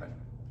need to happen.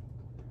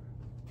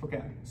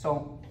 Okay,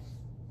 so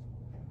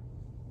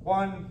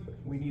 1,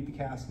 we need the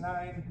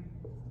Cas9.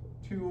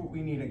 2, we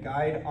need a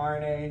guide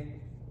RNA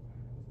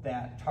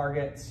that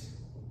targets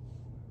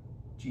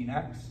gene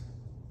X.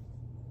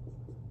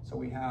 So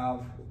we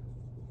have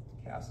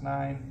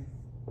Cas9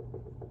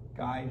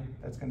 guide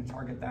that's going to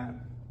target that.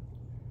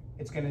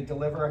 It's going to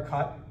deliver a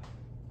cut,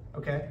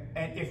 okay?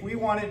 And if we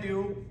want to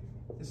do,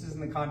 this is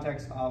in the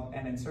context of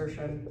an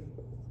insertion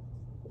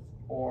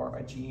or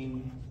a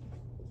gene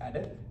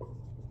edit.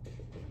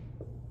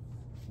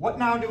 What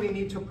now do we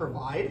need to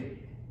provide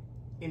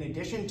in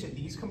addition to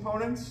these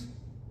components?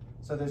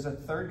 So there's a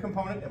third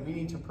component that we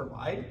need to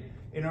provide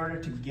in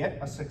order to get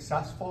a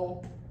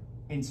successful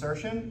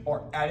insertion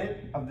or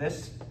edit of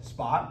this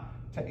spot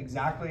to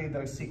exactly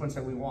the sequence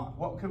that we want.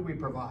 What could we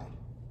provide?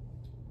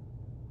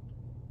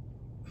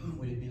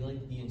 Would it be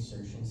like the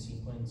insertion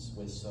sequence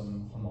with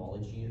some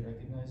homology it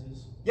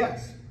recognizes?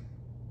 Yes.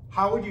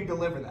 How would you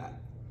deliver that?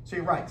 So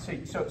you're right.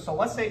 So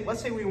let's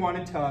say we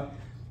wanted to,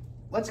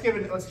 let's give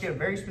a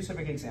very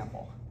specific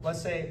example.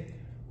 Let's say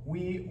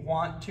we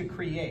want to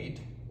create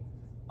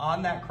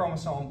on that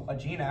chromosome a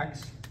gene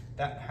X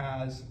that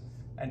has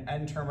an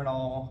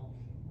N-terminal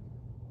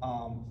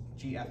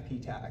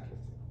GFP tag.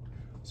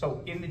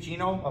 So in the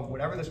genome of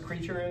whatever this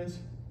creature is,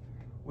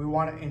 we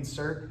want to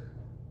insert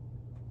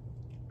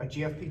a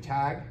GFP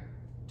tag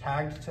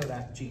tagged to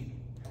that gene.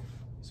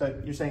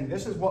 So you're saying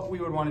this is what we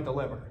would want to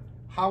deliver.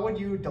 How would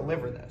you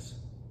deliver this?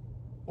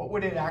 What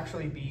would it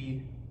actually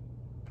be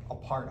a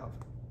part of?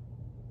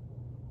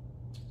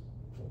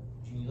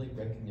 Do you need like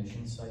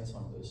recognition sites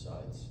on both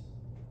sides?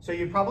 So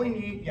you'd probably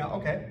need, yeah,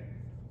 okay.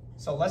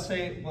 So let's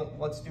say,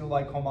 let's do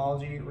like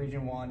homology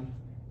region 1.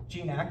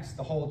 Gene X,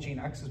 the whole gene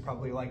X is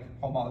probably like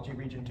homology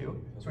region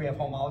 2. So we have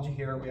homology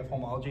here, we have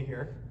homology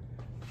here.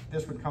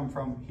 This would come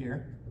from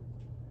here,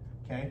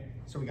 okay?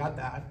 So we got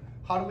that.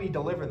 How do we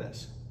deliver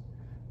this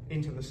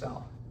into the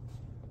cell?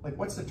 Like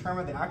what's the term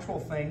of the actual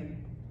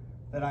thing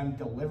that I'm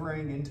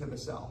delivering into the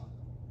cell?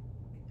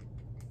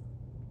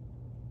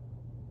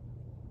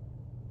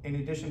 In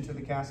addition to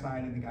the Cas9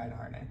 and the guide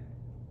RNA.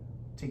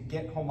 To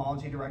get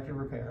homology-directed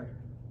repair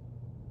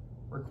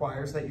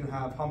requires that you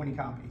have how many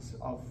copies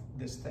of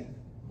this thing?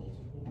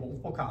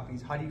 Multiple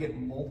copies. How do you get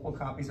multiple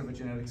copies of a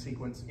genetic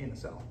sequence in a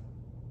cell?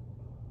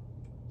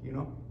 Do you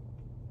know?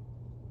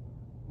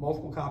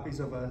 Multiple copies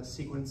of a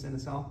sequence in a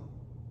cell?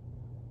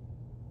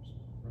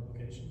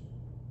 Replication.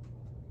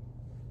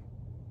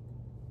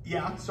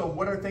 Yeah, so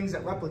what are things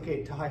that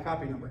replicate to high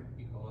copy number?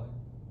 E. coli?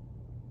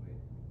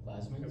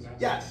 Plasmids?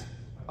 Yes,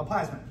 a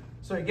plasmid.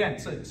 So again,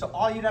 so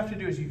all you'd have to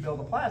do is you build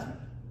a plasmid.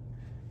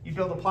 You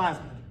build a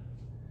plasmid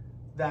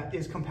that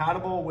is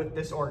compatible with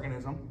this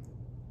organism,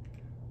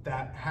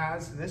 that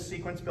has this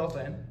sequence built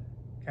in,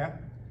 okay?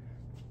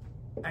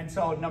 And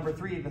so number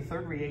 3, the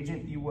third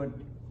reagent you would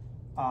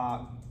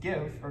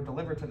give or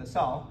deliver to the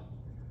cell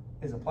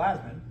is a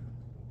plasmid.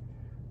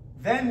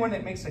 Then when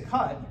it makes a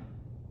cut,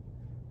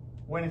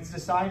 when it's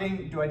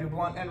deciding, do I do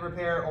blunt end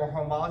repair or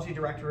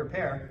homology-directed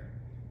repair,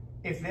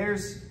 if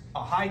there's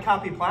a high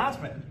copy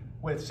plasmid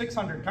with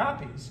 600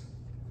 copies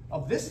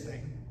of this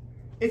thing,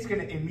 it's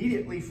going to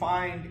immediately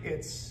find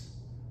its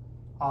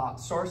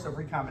source of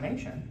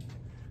recombination,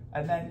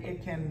 and then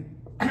it can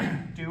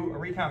do a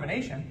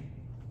recombination,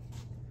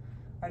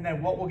 and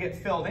then what will get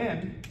filled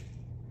in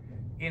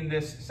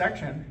this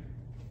section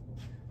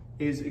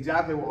is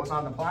exactly what was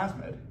on the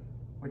plasmid,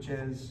 which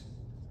is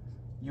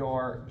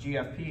your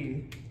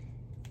GFP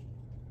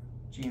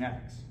gene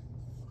X.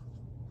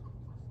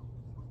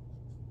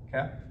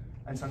 Okay?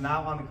 And so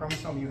now on the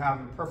chromosome you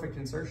have a perfect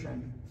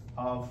insertion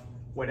of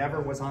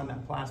whatever was on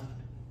that plasmid.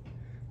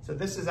 So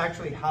this is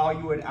actually how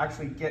you would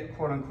actually get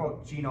quote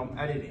unquote genome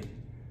editing,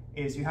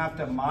 is you have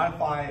to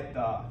modify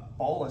the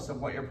bolus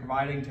of what you're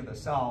providing to the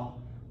cell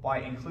by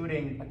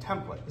including a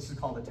template. This is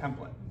called a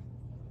template.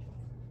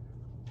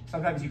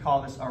 Sometimes you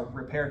call this a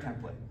repair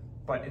template,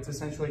 but it's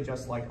essentially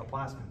just like a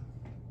plasmid.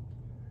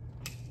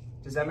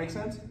 Does that make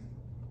sense?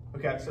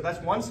 Okay, so that's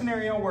one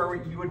scenario where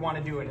you would want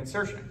to do an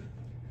insertion.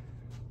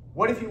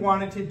 What if you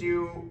wanted to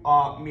do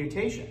a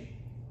mutation?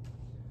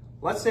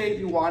 Let's say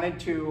you wanted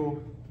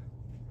to,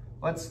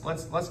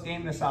 let's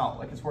game this out,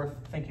 like it's worth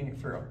thinking it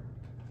through.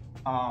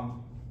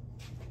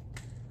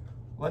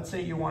 Let's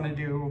say you want to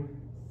do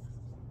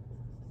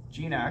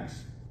gene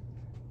X,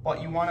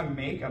 but you want to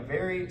make a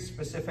very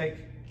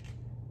specific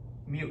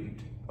mutant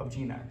of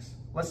gene X.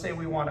 Let's say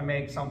we want to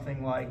make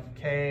something like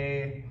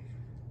K295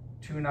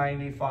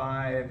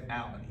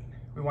 alanine.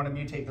 We want to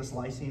mutate this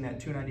lysine at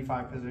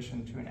 295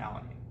 position to an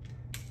alanine.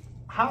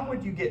 how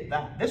would you get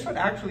that? This would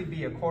actually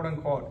be a quote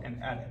unquote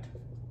an edit.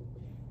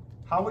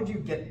 How would you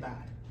get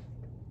that?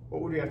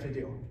 What would we have to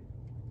do?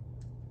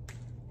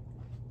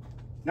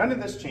 None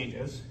of this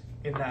changes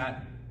in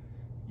that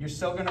you're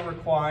still going to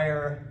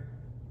require,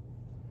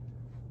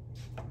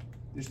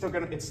 it's still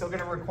going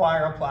to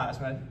require a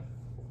plasmid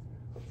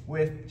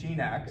with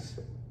gene X.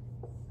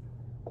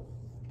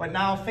 But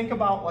now think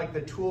about like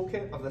the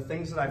toolkit of the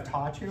things that I've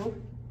taught you.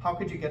 How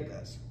could you get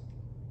this?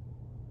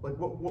 Like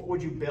what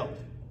would you build?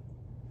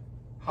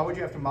 How would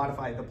you have to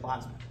modify the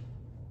plasmid?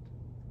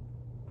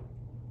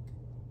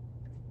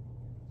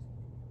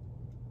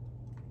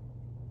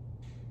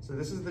 So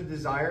this is the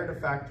desired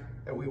effect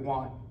that we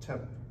want to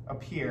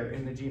appear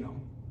in the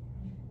genome.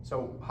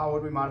 So how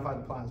would we modify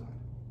the plasmid?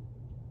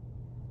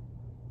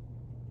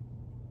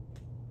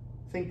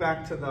 Think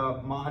back to the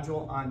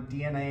module on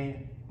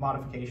DNA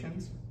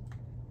modifications.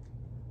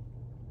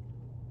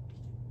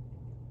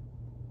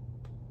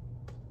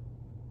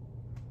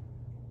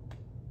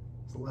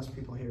 There's less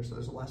people here, so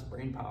there's less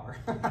brain power.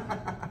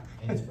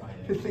 And it's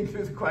Friday. To think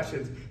through the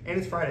questions. And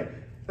it's Friday.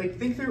 Like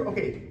think through,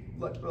 okay,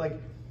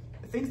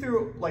 think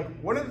through,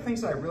 one of the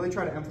things that I really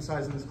try to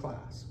emphasize in this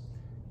class,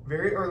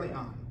 very early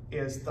on,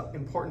 is the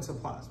importance of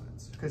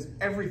plasmids. Because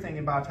everything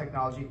in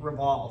biotechnology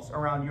revolves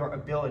around your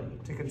ability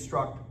to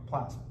construct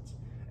plasmids.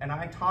 And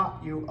I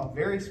taught you a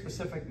very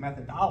specific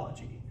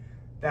methodology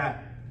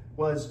that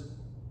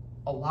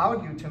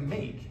allowed you to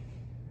make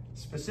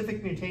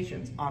specific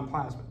mutations on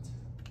plasmids.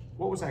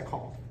 What was that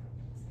called?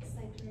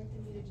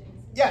 Site-directed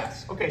mutagenesis.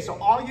 Yes, okay, so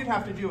all you'd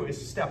have to do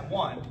is step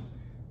one,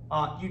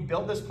 you'd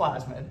build this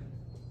plasmid,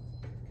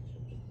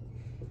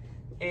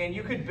 and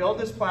you could build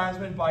this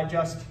plasmid by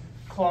just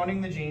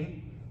cloning the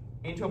gene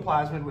into a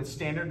plasmid with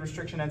standard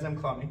restriction enzyme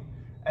cloning.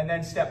 And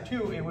then step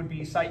two, it would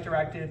be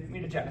site-directed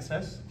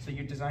mutagenesis. So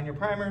you design your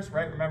primers,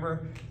 right?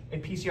 Remember,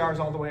 it PCRs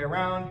all the way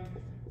around.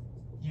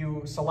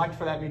 You select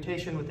for that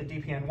mutation with the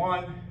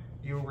DPN1,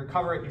 you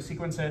recover it, you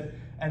sequence it,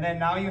 and then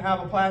now you have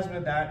a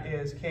plasmid that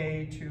is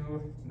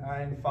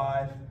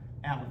K295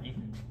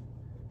 alanine.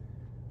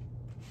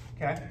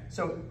 Okay,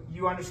 so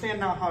you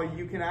understand now how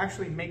you can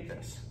actually make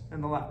this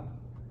in the lab.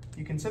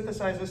 You can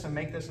synthesize this and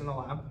make this in the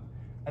lab,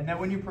 and then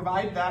when you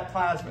provide that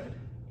plasmid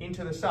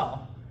into the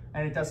cell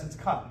and it does its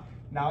cut,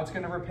 now it's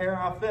going to repair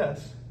off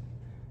this,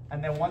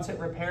 and then once it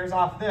repairs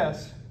off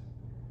this,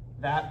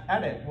 that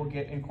edit will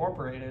get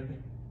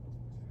incorporated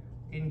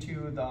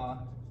into the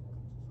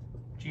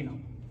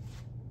genome.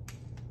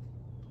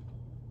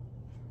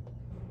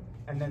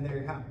 And then there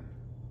you have it.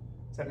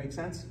 Does that make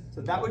sense?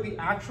 So that would be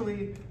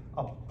actually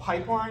a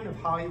pipeline of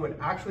how you would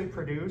actually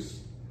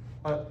produce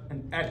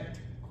an edit,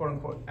 quote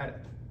unquote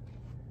edit.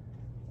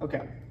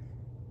 Okay.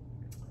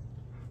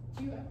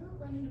 Do you ever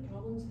run into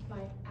problems by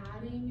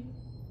adding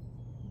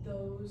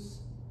those,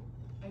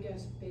 I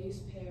guess,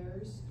 base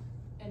pairs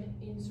and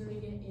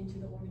inserting it into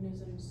the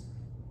organism's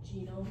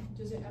genome?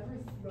 Does it ever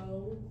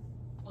throw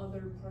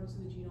other parts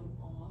of the genome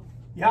off?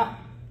 Yeah.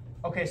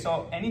 Okay,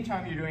 so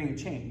anytime you're doing a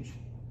change,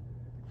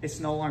 it's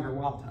no longer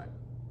wild type.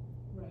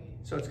 Right.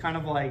 So it's kind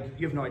of like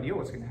you have no idea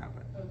what's going to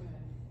happen. Okay.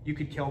 You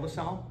could kill the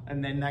cell,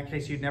 and then in that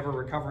case, you'd never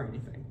recover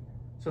anything.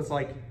 So it's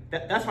like,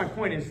 that's my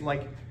point is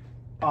like,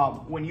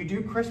 when you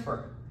do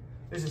CRISPR,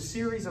 there's a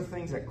series of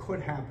things that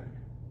could happen.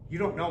 You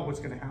don't know what's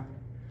going to happen.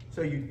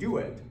 So you do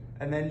it,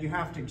 and then you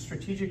have to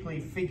strategically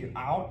figure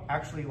out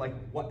actually like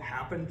what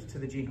happened to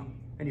the genome,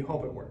 and you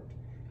hope it worked.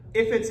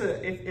 If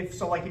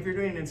you're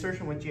doing an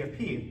insertion with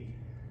GFP,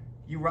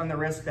 you run the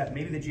risk that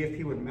maybe the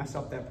GFP would mess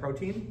up that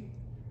protein.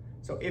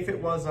 So if it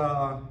was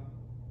a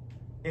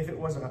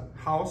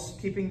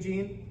housekeeping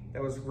gene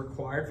that was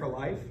required for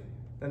life,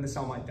 then the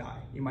cell might die.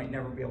 You might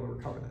never be able to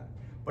recover that.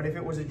 But if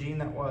it was a gene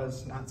that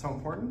was not so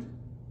important,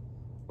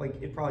 like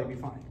it'd probably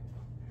be fine.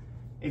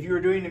 If you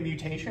were doing a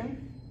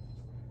mutation,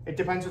 it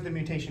depends what the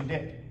mutation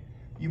did.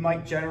 You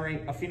might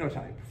generate a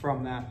phenotype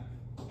from that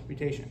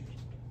mutation.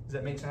 Does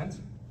that make sense?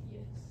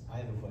 Yes. I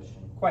have a question.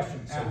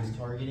 Question. So is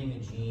targeting a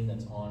gene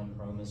that's on a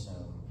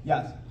chromosome,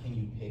 Yes. can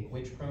you pick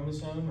which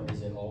chromosome, or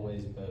is it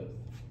always both?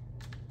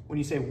 When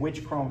you say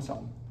which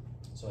chromosome?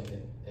 So like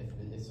if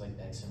it's like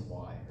X and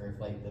Y, or if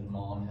like the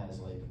mom has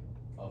like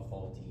a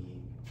faulty.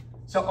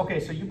 So, okay,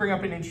 so you bring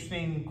up an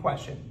interesting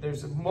question.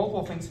 There's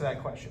multiple things to that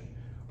question,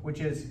 which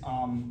is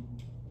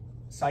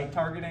site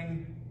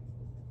targeting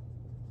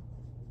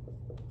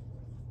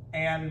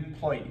and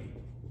ploidy.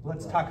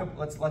 Let's talk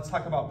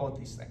about both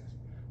these things.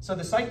 So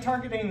the site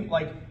targeting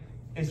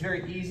is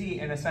very easy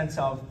in a sense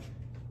of,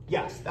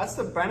 yes, that's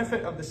the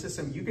benefit of the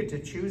system. You get to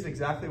choose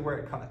exactly where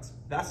it cuts.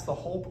 That's the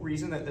whole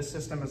reason that this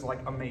system is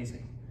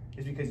amazing,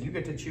 is because you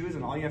get to choose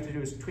and all you have to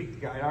do is tweak the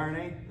guide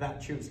RNA that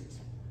chooses.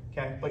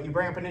 Okay, but you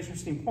bring up an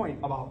interesting point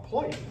about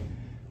ploidy,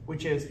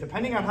 which is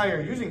depending on how you're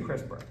using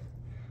CRISPR.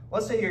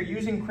 Let's say you're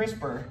using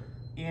CRISPR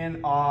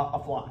in a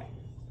fly.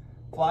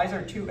 Flies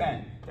are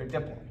 2N, they're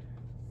diploid,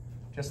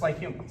 just like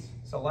humans.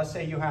 So let's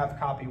say you have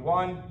copy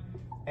 1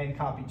 and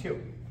copy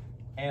 2.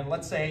 And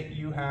let's say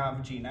you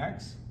have gene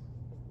X,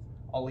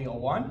 allele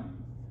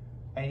 1,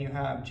 and you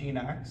have gene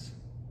X,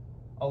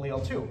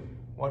 allele 2.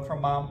 one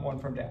from mom, one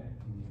from dad.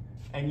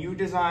 And you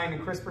design a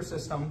CRISPR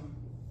system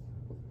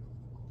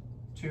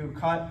to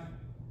cut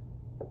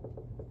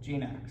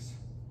gene X,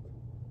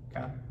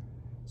 okay?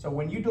 So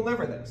when you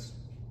deliver this,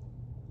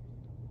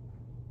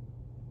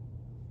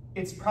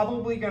 it's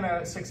probably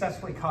gonna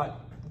successfully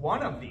cut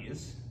one of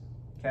these,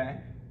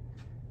 okay?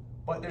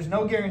 But there's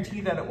no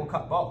guarantee that it will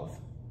cut both.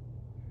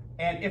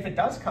 And if it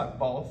does cut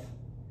both,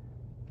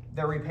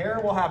 the repair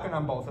will happen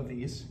on both of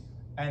these,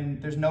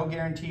 and there's no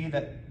guarantee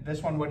that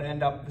this one would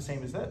end up the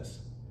same as this.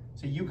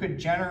 So you could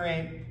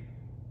generate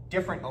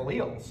different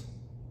alleles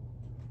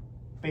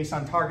based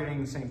on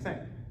targeting the same thing.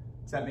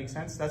 Does that make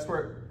sense? That's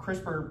where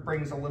CRISPR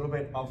brings a little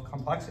bit of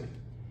complexity.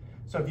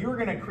 So if you were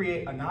gonna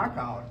create a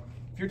knockout,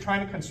 if you're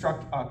trying to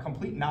construct a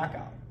complete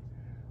knockout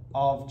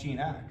of gene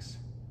X,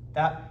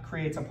 that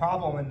creates a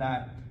problem in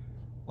that,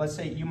 let's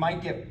say you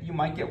might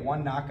get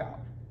one knockout.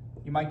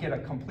 You might get a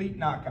complete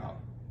knockout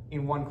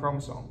in one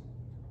chromosome,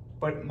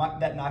 but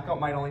that knockout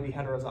might only be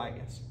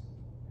heterozygous.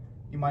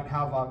 You might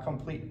have a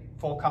complete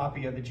full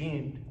copy of the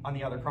gene on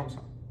the other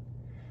chromosome.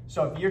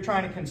 So if you're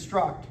trying to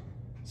construct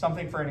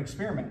something for an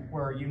experiment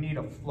where you need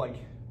a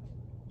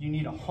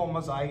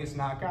homozygous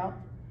knockout,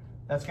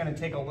 that's going to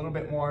take a little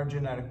bit more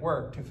genetic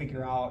work to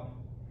figure out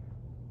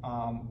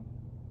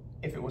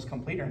if it was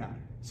complete or not.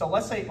 So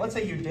let's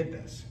say you did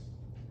this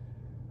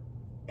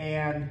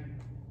and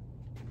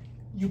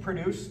you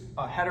produced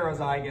a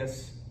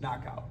heterozygous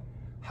knockout.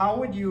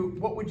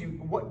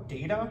 What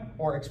data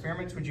or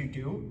experiments would you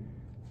do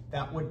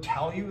that would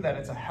tell you that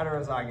it's a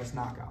heterozygous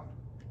knockout?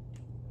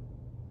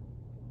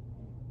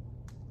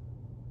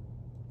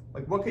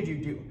 Like, what could you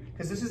do?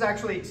 Because this is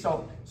actually,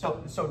 so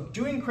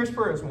doing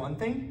CRISPR is one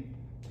thing.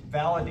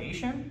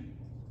 Validation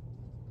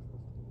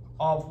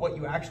of what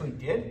you actually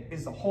did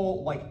is the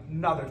whole, like,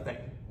 another thing.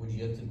 Would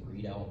you have to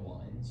breed out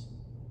lines?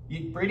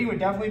 Breeding would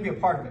definitely be a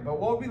part of it, but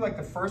what would be like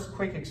the first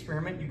quick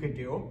experiment you could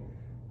do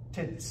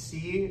to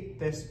see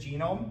this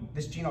genome,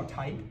 this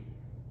genotype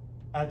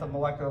at the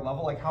molecular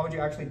level? Like, how would you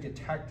actually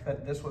detect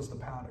that this was the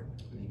pattern?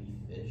 Maybe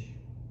fish?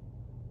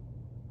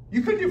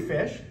 You could do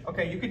fish.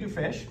 Okay, you could do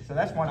fish, so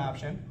that's one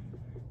option.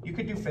 You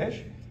could do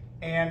fish,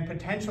 and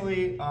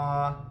potentially,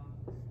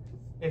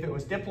 if it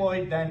was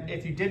diploid, then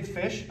if you did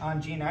fish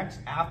on gene X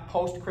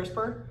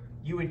post-CRISPR,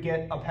 you would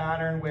get a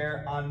pattern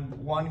where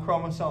on one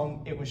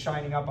chromosome it was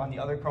shining up, on the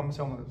other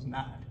chromosome it was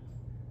not.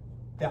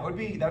 That would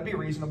be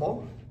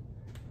reasonable,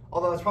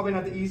 although that's probably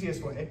not the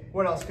easiest way.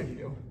 What else could you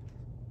do?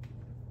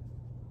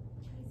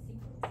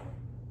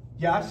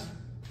 Yes.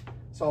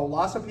 So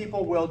lots of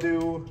people will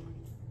do,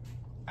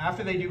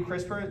 after they do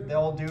CRISPR,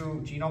 they'll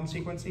do genome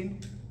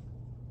sequencing.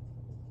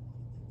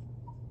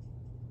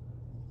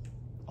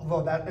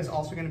 Although that is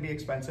also going to be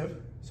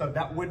expensive. So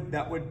that would,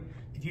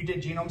 if you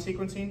did genome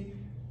sequencing,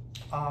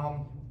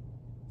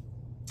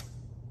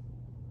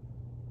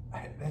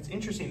 that's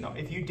interesting though.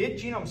 If you did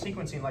genome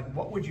sequencing, like,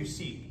 what would you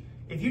see?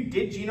 If you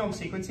did genome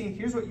sequencing,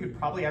 here's what you'd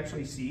probably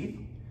actually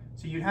see.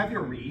 So you'd have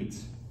your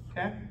reads,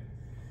 okay?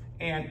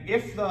 And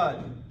if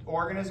the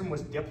organism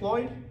was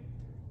diploid,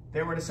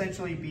 there would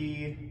essentially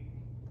be,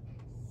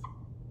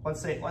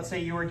 let's say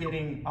you were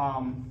getting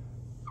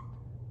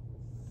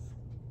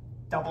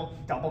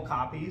double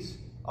copies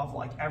of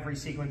like every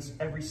sequence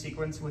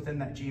within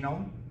that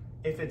genome,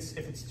 if it's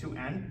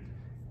 2N.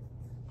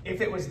 If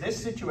it was this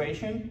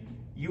situation,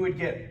 you would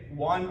get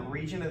one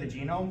region of the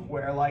genome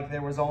where like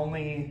there was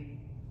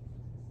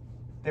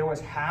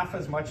half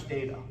as much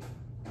data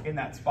in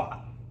that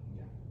spot.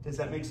 Yeah. Does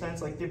that make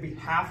sense? Like, there'd be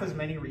half as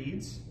many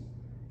reads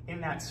in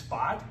that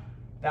spot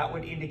that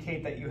would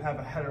indicate that you have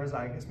a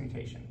heterozygous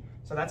mutation.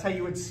 So that's how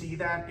you would see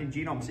that in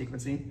genome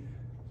sequencing.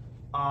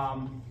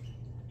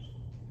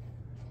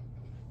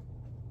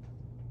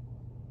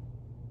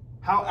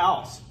 How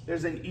else?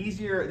 There's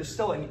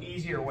still an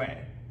easier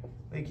way.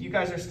 Like, you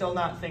guys are still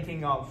not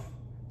thinking of,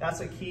 that's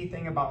a key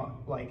thing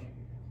about like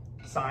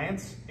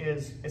science,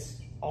 is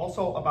it's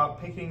also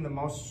about picking the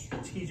most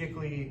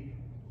strategically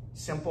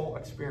simple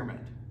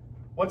experiment.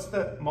 What's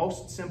the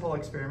most simple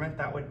experiment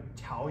that would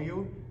tell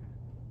you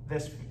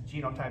this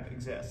genotype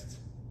exists?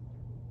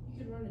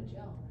 You could run a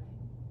gel,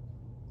 right?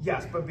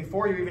 Yes, but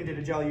before you even did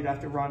a gel, you'd have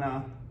to run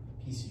a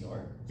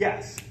PCR?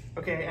 Yes.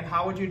 Okay, and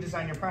how would you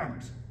design your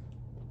primers?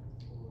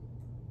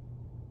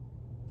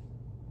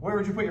 Where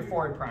would you put your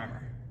forward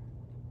primer?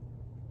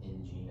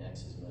 In gene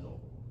X's middle.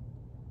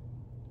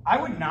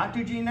 I would not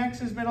do gene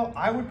X's middle.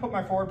 I would put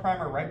my forward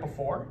primer right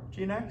before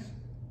gene X,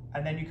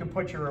 and then you could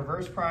put your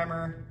reverse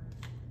primer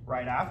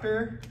right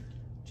after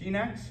gene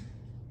X.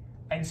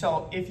 And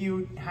so if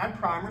you had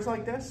primers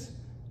like this,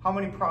 how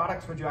many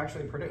products would you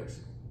actually produce?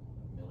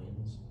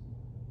 Millions?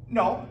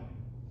 No.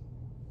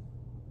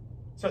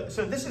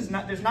 So this is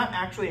not, there's not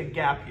actually a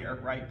gap here,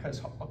 right?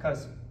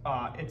 Because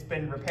it's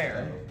been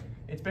repaired.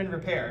 It's been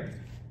repaired.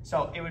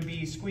 So it would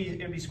be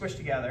squished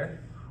together.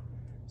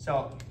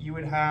 So you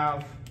would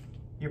have,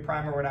 your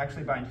primer would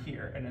actually bind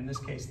here. And in this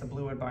case, the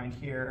blue would bind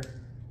here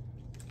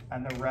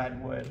and the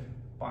red would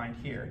bind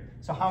here.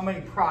 So how many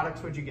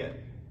products would you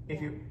get?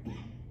 If you,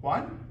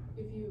 one?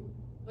 If you,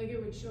 like,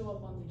 it would show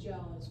up on the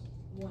gel as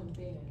one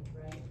band,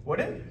 right? Would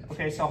it?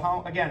 Okay, so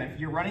how, again, if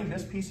you're running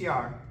this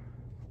PCR,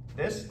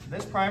 this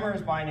primer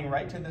is binding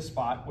right to this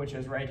spot, which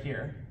is right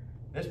here.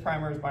 This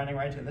primer is binding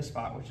right to this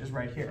spot, which is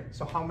right here.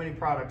 So how many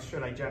products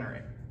should I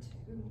generate?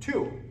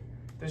 Two.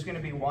 There's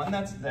gonna be one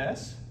that's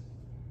this,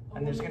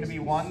 and there's gonna be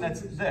one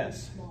that's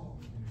this. Small,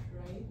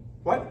 right?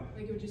 What?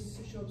 Like it would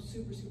just show up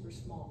super, super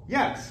small.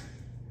 Yes.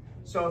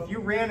 So if you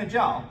ran a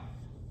gel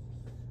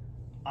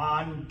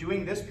on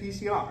doing this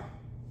PCR,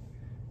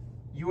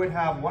 you would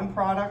have one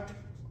product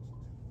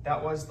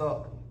that was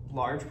the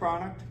large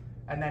product,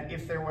 and then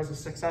if there was a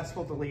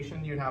successful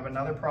deletion, you'd have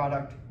another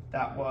product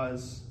that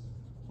was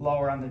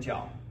lower on the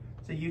gel.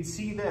 So you'd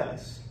see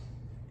this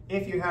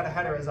if you had a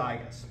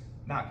heterozygous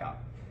knockout.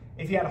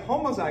 If you had a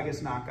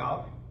homozygous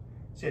knockout,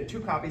 so you had two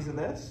copies of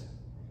this,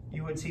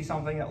 you would see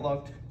something that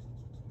looked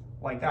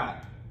like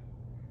that.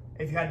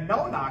 If you had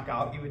no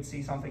knockout, you would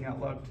see something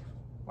that looked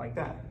like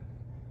that.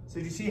 So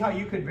you see how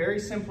you could very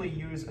simply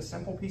use a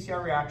simple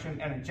PCR reaction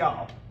and a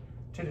gel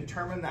to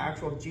determine the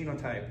actual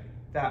genotype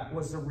that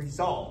was the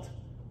result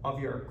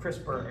of your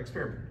CRISPR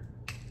experiment.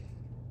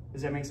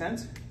 Does that make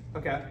sense?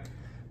 Okay.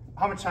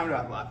 How much time do I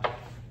have left?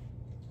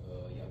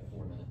 You have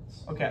 4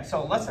 minutes. Okay,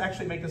 so let's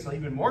actually make this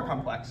even more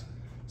complex.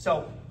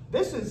 So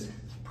this is a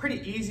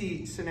pretty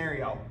easy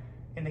scenario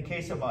in the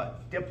case of a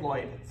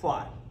diploid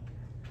fly.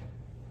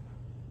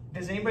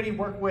 Does anybody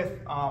work with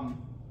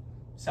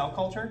cell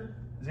culture?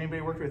 Does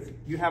anybody work with,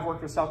 you have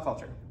worked with cell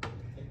culture.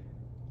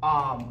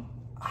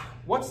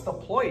 What's the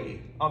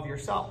ploidy of your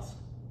cells?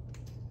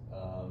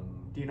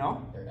 Do you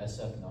know? They're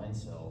SF9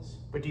 cells.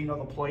 But do you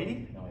know the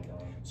ploidy? No, I don't.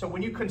 So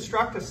when you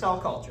construct a cell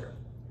culture,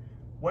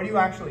 what do you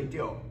actually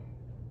do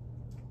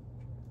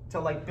to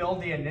like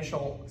build the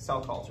initial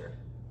cell culture?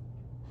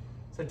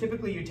 So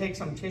typically you take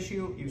some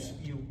tissue,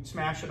 you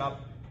smash it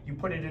up, you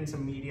put it in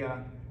some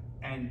media,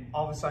 and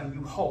all of a sudden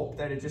you hope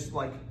that it just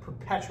like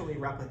perpetually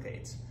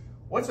replicates.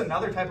 What's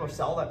another type of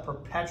cell that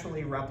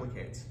perpetually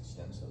replicates?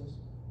 Stem cells?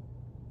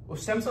 Well,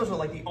 stem cells are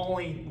like the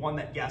only one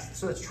that, yes,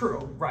 so that's true,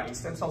 right?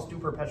 Stem cells do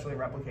perpetually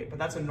replicate, but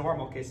that's a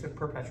normal case of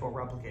perpetual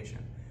replication.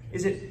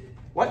 Is it,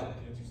 what?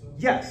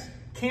 Yes,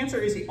 cancer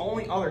is the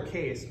only other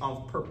case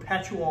of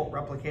perpetual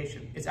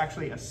replication. It's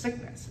actually a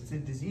sickness, it's a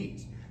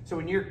disease. So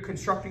when you're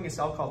constructing a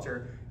cell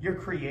culture, you're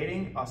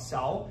creating a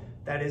cell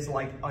that is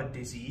like a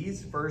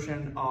disease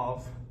version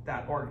of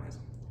that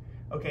organism.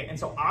 Okay, and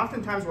so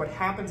oftentimes what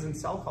happens in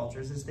cell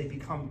cultures is they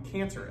become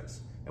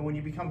cancerous. And when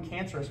you become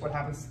cancerous, what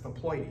happens to the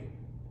ploidy?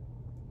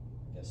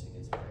 Yes, it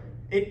gets better.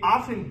 It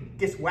often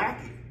gets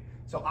wacky.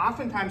 So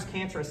oftentimes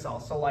cancerous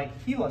cells, so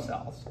like HeLa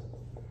cells,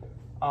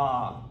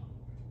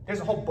 there's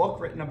a whole book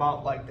written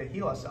about like the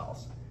HeLa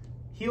cells.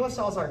 HeLa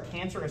cells are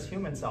cancerous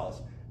human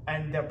cells,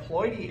 and their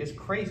ploidy is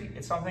crazy.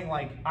 It's something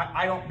like,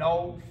 I don't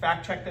know,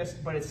 fact check this,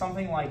 but it's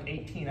something like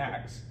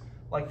 18x.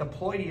 Like the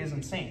ploidy is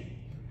insane.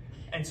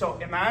 And so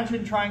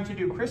imagine trying to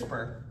do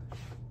CRISPR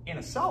in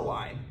a cell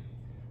line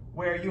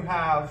where you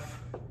have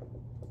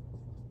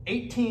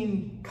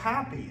 18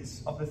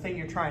 copies of the thing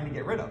you're trying to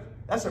get rid of.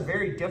 That's a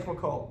very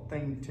difficult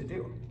thing to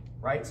do,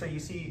 right? So you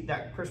see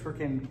that CRISPR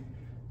can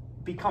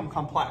become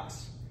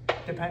complex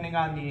depending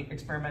on the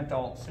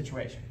experimental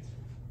situations.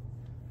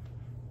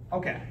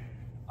 Okay,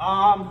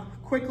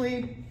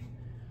 quickly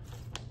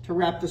to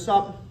wrap this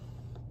up,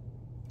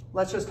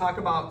 let's just talk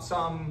about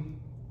some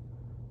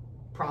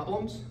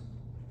problems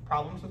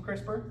with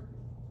CRISPR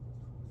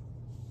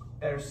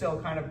that are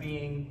still kind of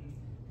being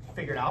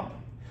figured out.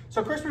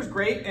 So CRISPR is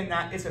great in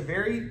that it's a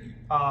very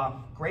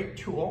great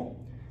tool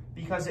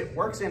because it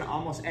works in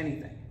almost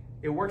anything.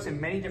 It works in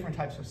many different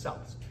types of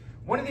cells.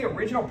 One of the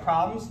original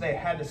problems they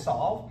had to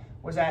solve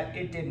was that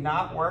it did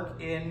not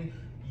work in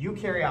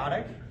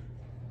eukaryotic.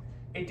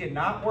 It did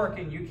not work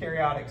in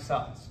eukaryotic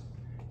cells.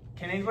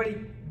 Can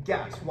anybody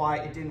guess why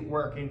it didn't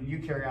work in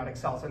eukaryotic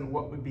cells and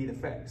what would be the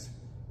fix?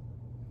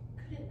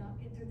 Could it not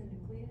get through the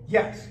nucleus?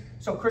 Yes.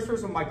 So CRISPR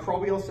is a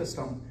microbial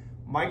system.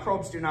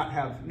 Microbes do not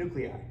have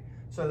nuclei.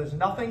 So there's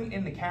nothing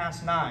in the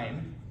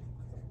Cas9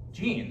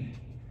 gene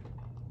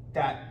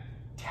that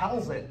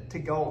tells it to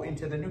go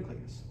into the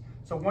nucleus.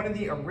 So one of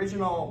the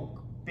original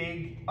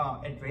big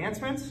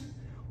advancements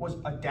was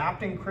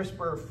adapting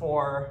CRISPR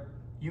for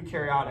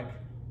eukaryotic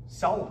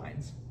cell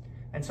lines.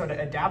 And so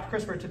to adapt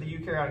CRISPR to the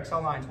eukaryotic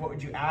cell lines, what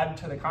would you add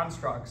to the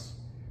constructs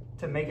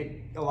to make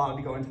it allow it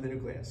to go into the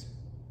nucleus?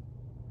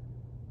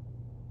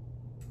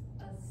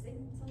 A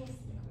single sequence.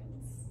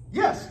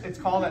 Yes, it's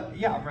called a,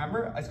 yeah,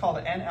 remember? It's called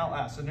an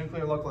NLS, a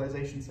nuclear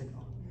localization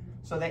signal.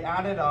 So they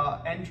added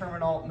a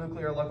N-terminal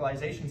nuclear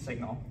localization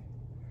signal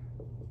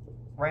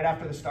right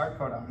after the start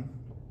codon.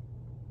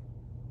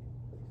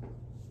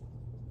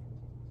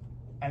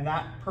 And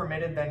that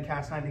permitted then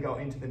Cas9 to go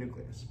into the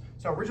nucleus.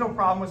 So original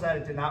problem was that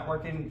it did not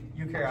work in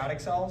eukaryotic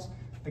cells.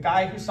 The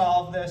guy who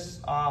solved this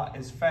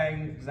is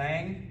Feng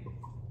Zhang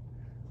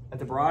at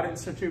the Broad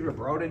Institute or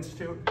Broad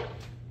Institute.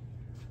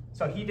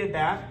 So he did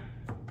that.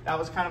 That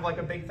was kind of like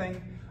a big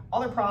thing.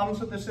 Other problems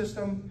with the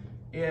system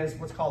is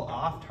what's called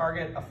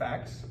off-target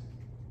effects.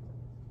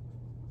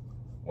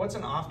 What's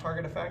an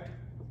off-target effect?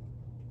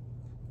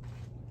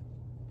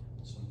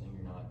 Something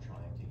you're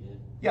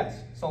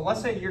Yes, so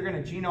let's say you're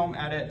gonna genome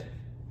edit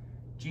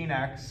gene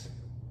X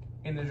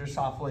in the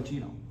Drosophila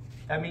genome.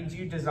 That means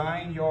you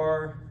design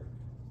your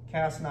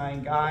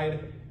Cas9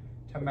 guide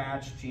to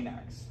match gene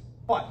X.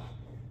 But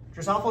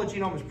Drosophila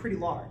genome is pretty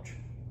large.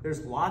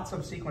 There's lots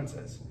of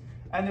sequences.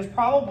 And there's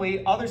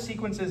probably other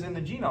sequences in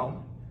the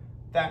genome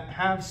that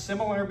have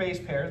similar base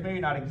pairs, maybe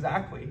not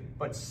exactly,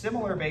 but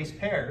similar base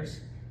pairs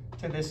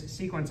to this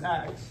sequence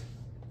X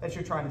that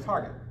you're trying to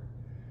target.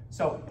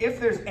 So if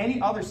there's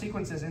any other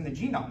sequences in the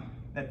genome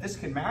that this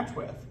can match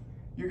with,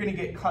 you're gonna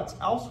get cuts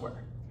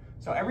elsewhere.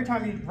 So every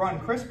time you run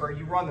CRISPR,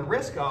 you run the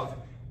risk of,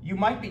 you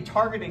might be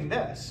targeting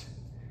this,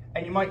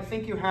 and you might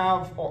think you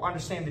have or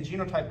understand the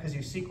genotype because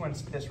you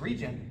sequenced this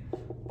region,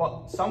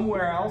 but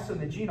somewhere else in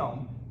the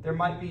genome, there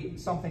might be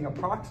something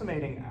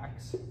approximating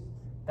X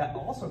that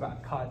also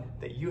got cut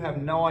that you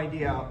have no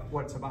idea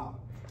what it's about.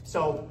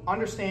 So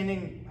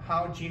understanding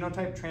how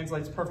genotype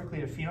translates perfectly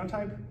to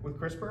phenotype with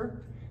CRISPR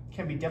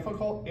can be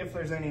difficult if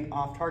there's any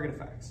off-target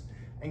effects.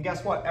 And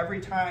guess what?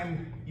 Every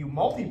time you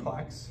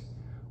multiplex,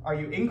 are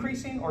you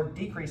increasing or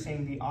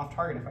decreasing the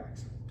off-target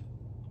effects?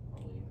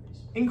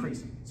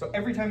 Increasing. So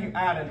every time you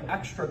add an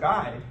extra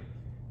guide,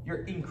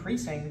 you're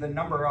increasing the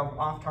number of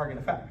off-target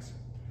effects.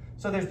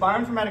 So there's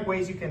bioinformatic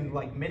ways you can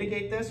like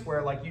mitigate this,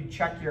 where like you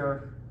check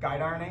your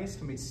guide RNAs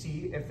to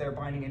see if they're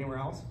binding anywhere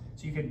else,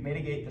 so you can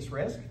mitigate this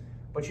risk,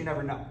 but you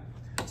never know.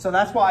 So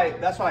that's why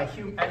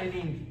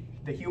editing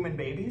the human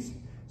babies.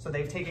 So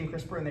they've taken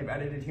CRISPR and they've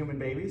edited human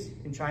babies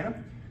in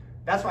China.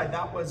 That's why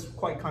that was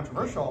quite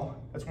controversial.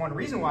 That's one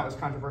reason why it was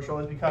controversial,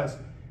 is because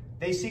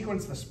they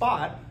sequenced the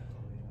spot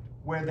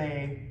where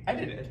they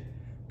edited,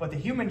 but the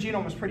human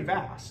genome is pretty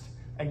vast,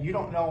 and you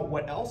don't know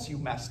what else you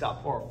messed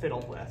up or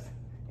fiddled with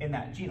in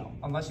that genome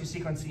unless you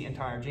sequence the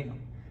entire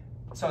genome.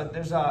 So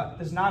there's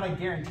not a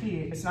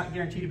guarantee. It's not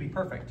guaranteed to be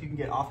perfect. You can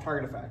get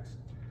off-target effects.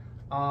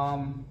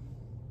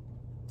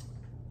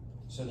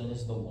 So then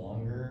is the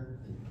longer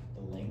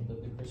the length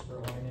of the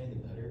CRISPR RNA, the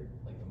better,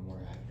 like the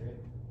more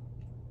accurate?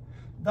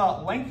 The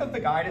length of the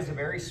guide is a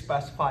very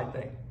specified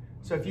thing.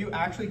 So if you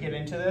actually get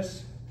into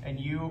this and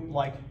you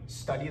like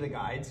study the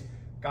guides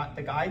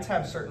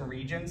have certain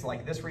regions,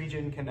 like this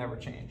region can never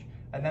change.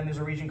 And then there's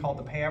a region called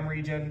the PAM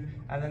region,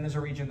 and then there's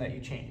a region that you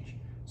change.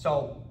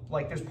 So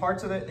like there's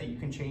parts of it that you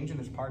can change, and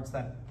there's parts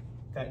that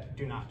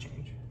do not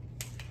change.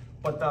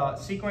 But the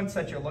sequence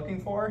that you're looking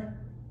for,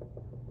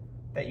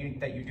 that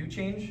you do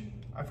change,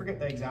 I forget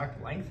the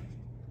exact length,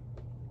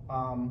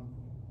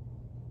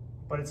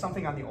 but it's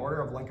something on the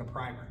order of like a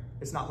primer.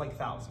 It's not like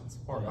thousands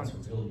or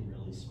hundreds. Really,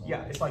 really small.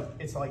 Yeah,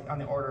 it's like on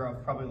the order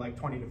of probably like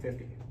 20 to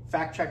 50.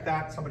 Fact check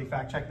that, somebody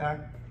fact check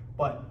that.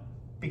 But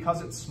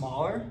because it's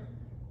smaller,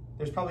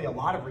 there's probably a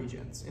lot of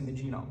regions in the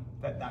genome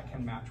that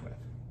can match with.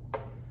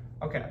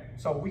 Okay,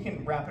 so we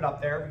can wrap it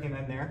up there, we can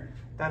end there.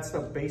 That's the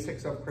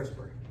basics of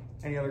CRISPR.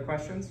 Any other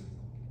questions?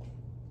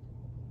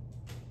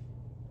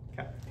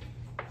 Okay.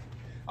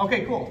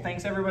 Okay, cool.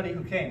 Thanks everybody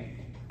who came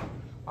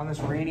on this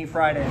rainy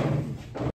Friday.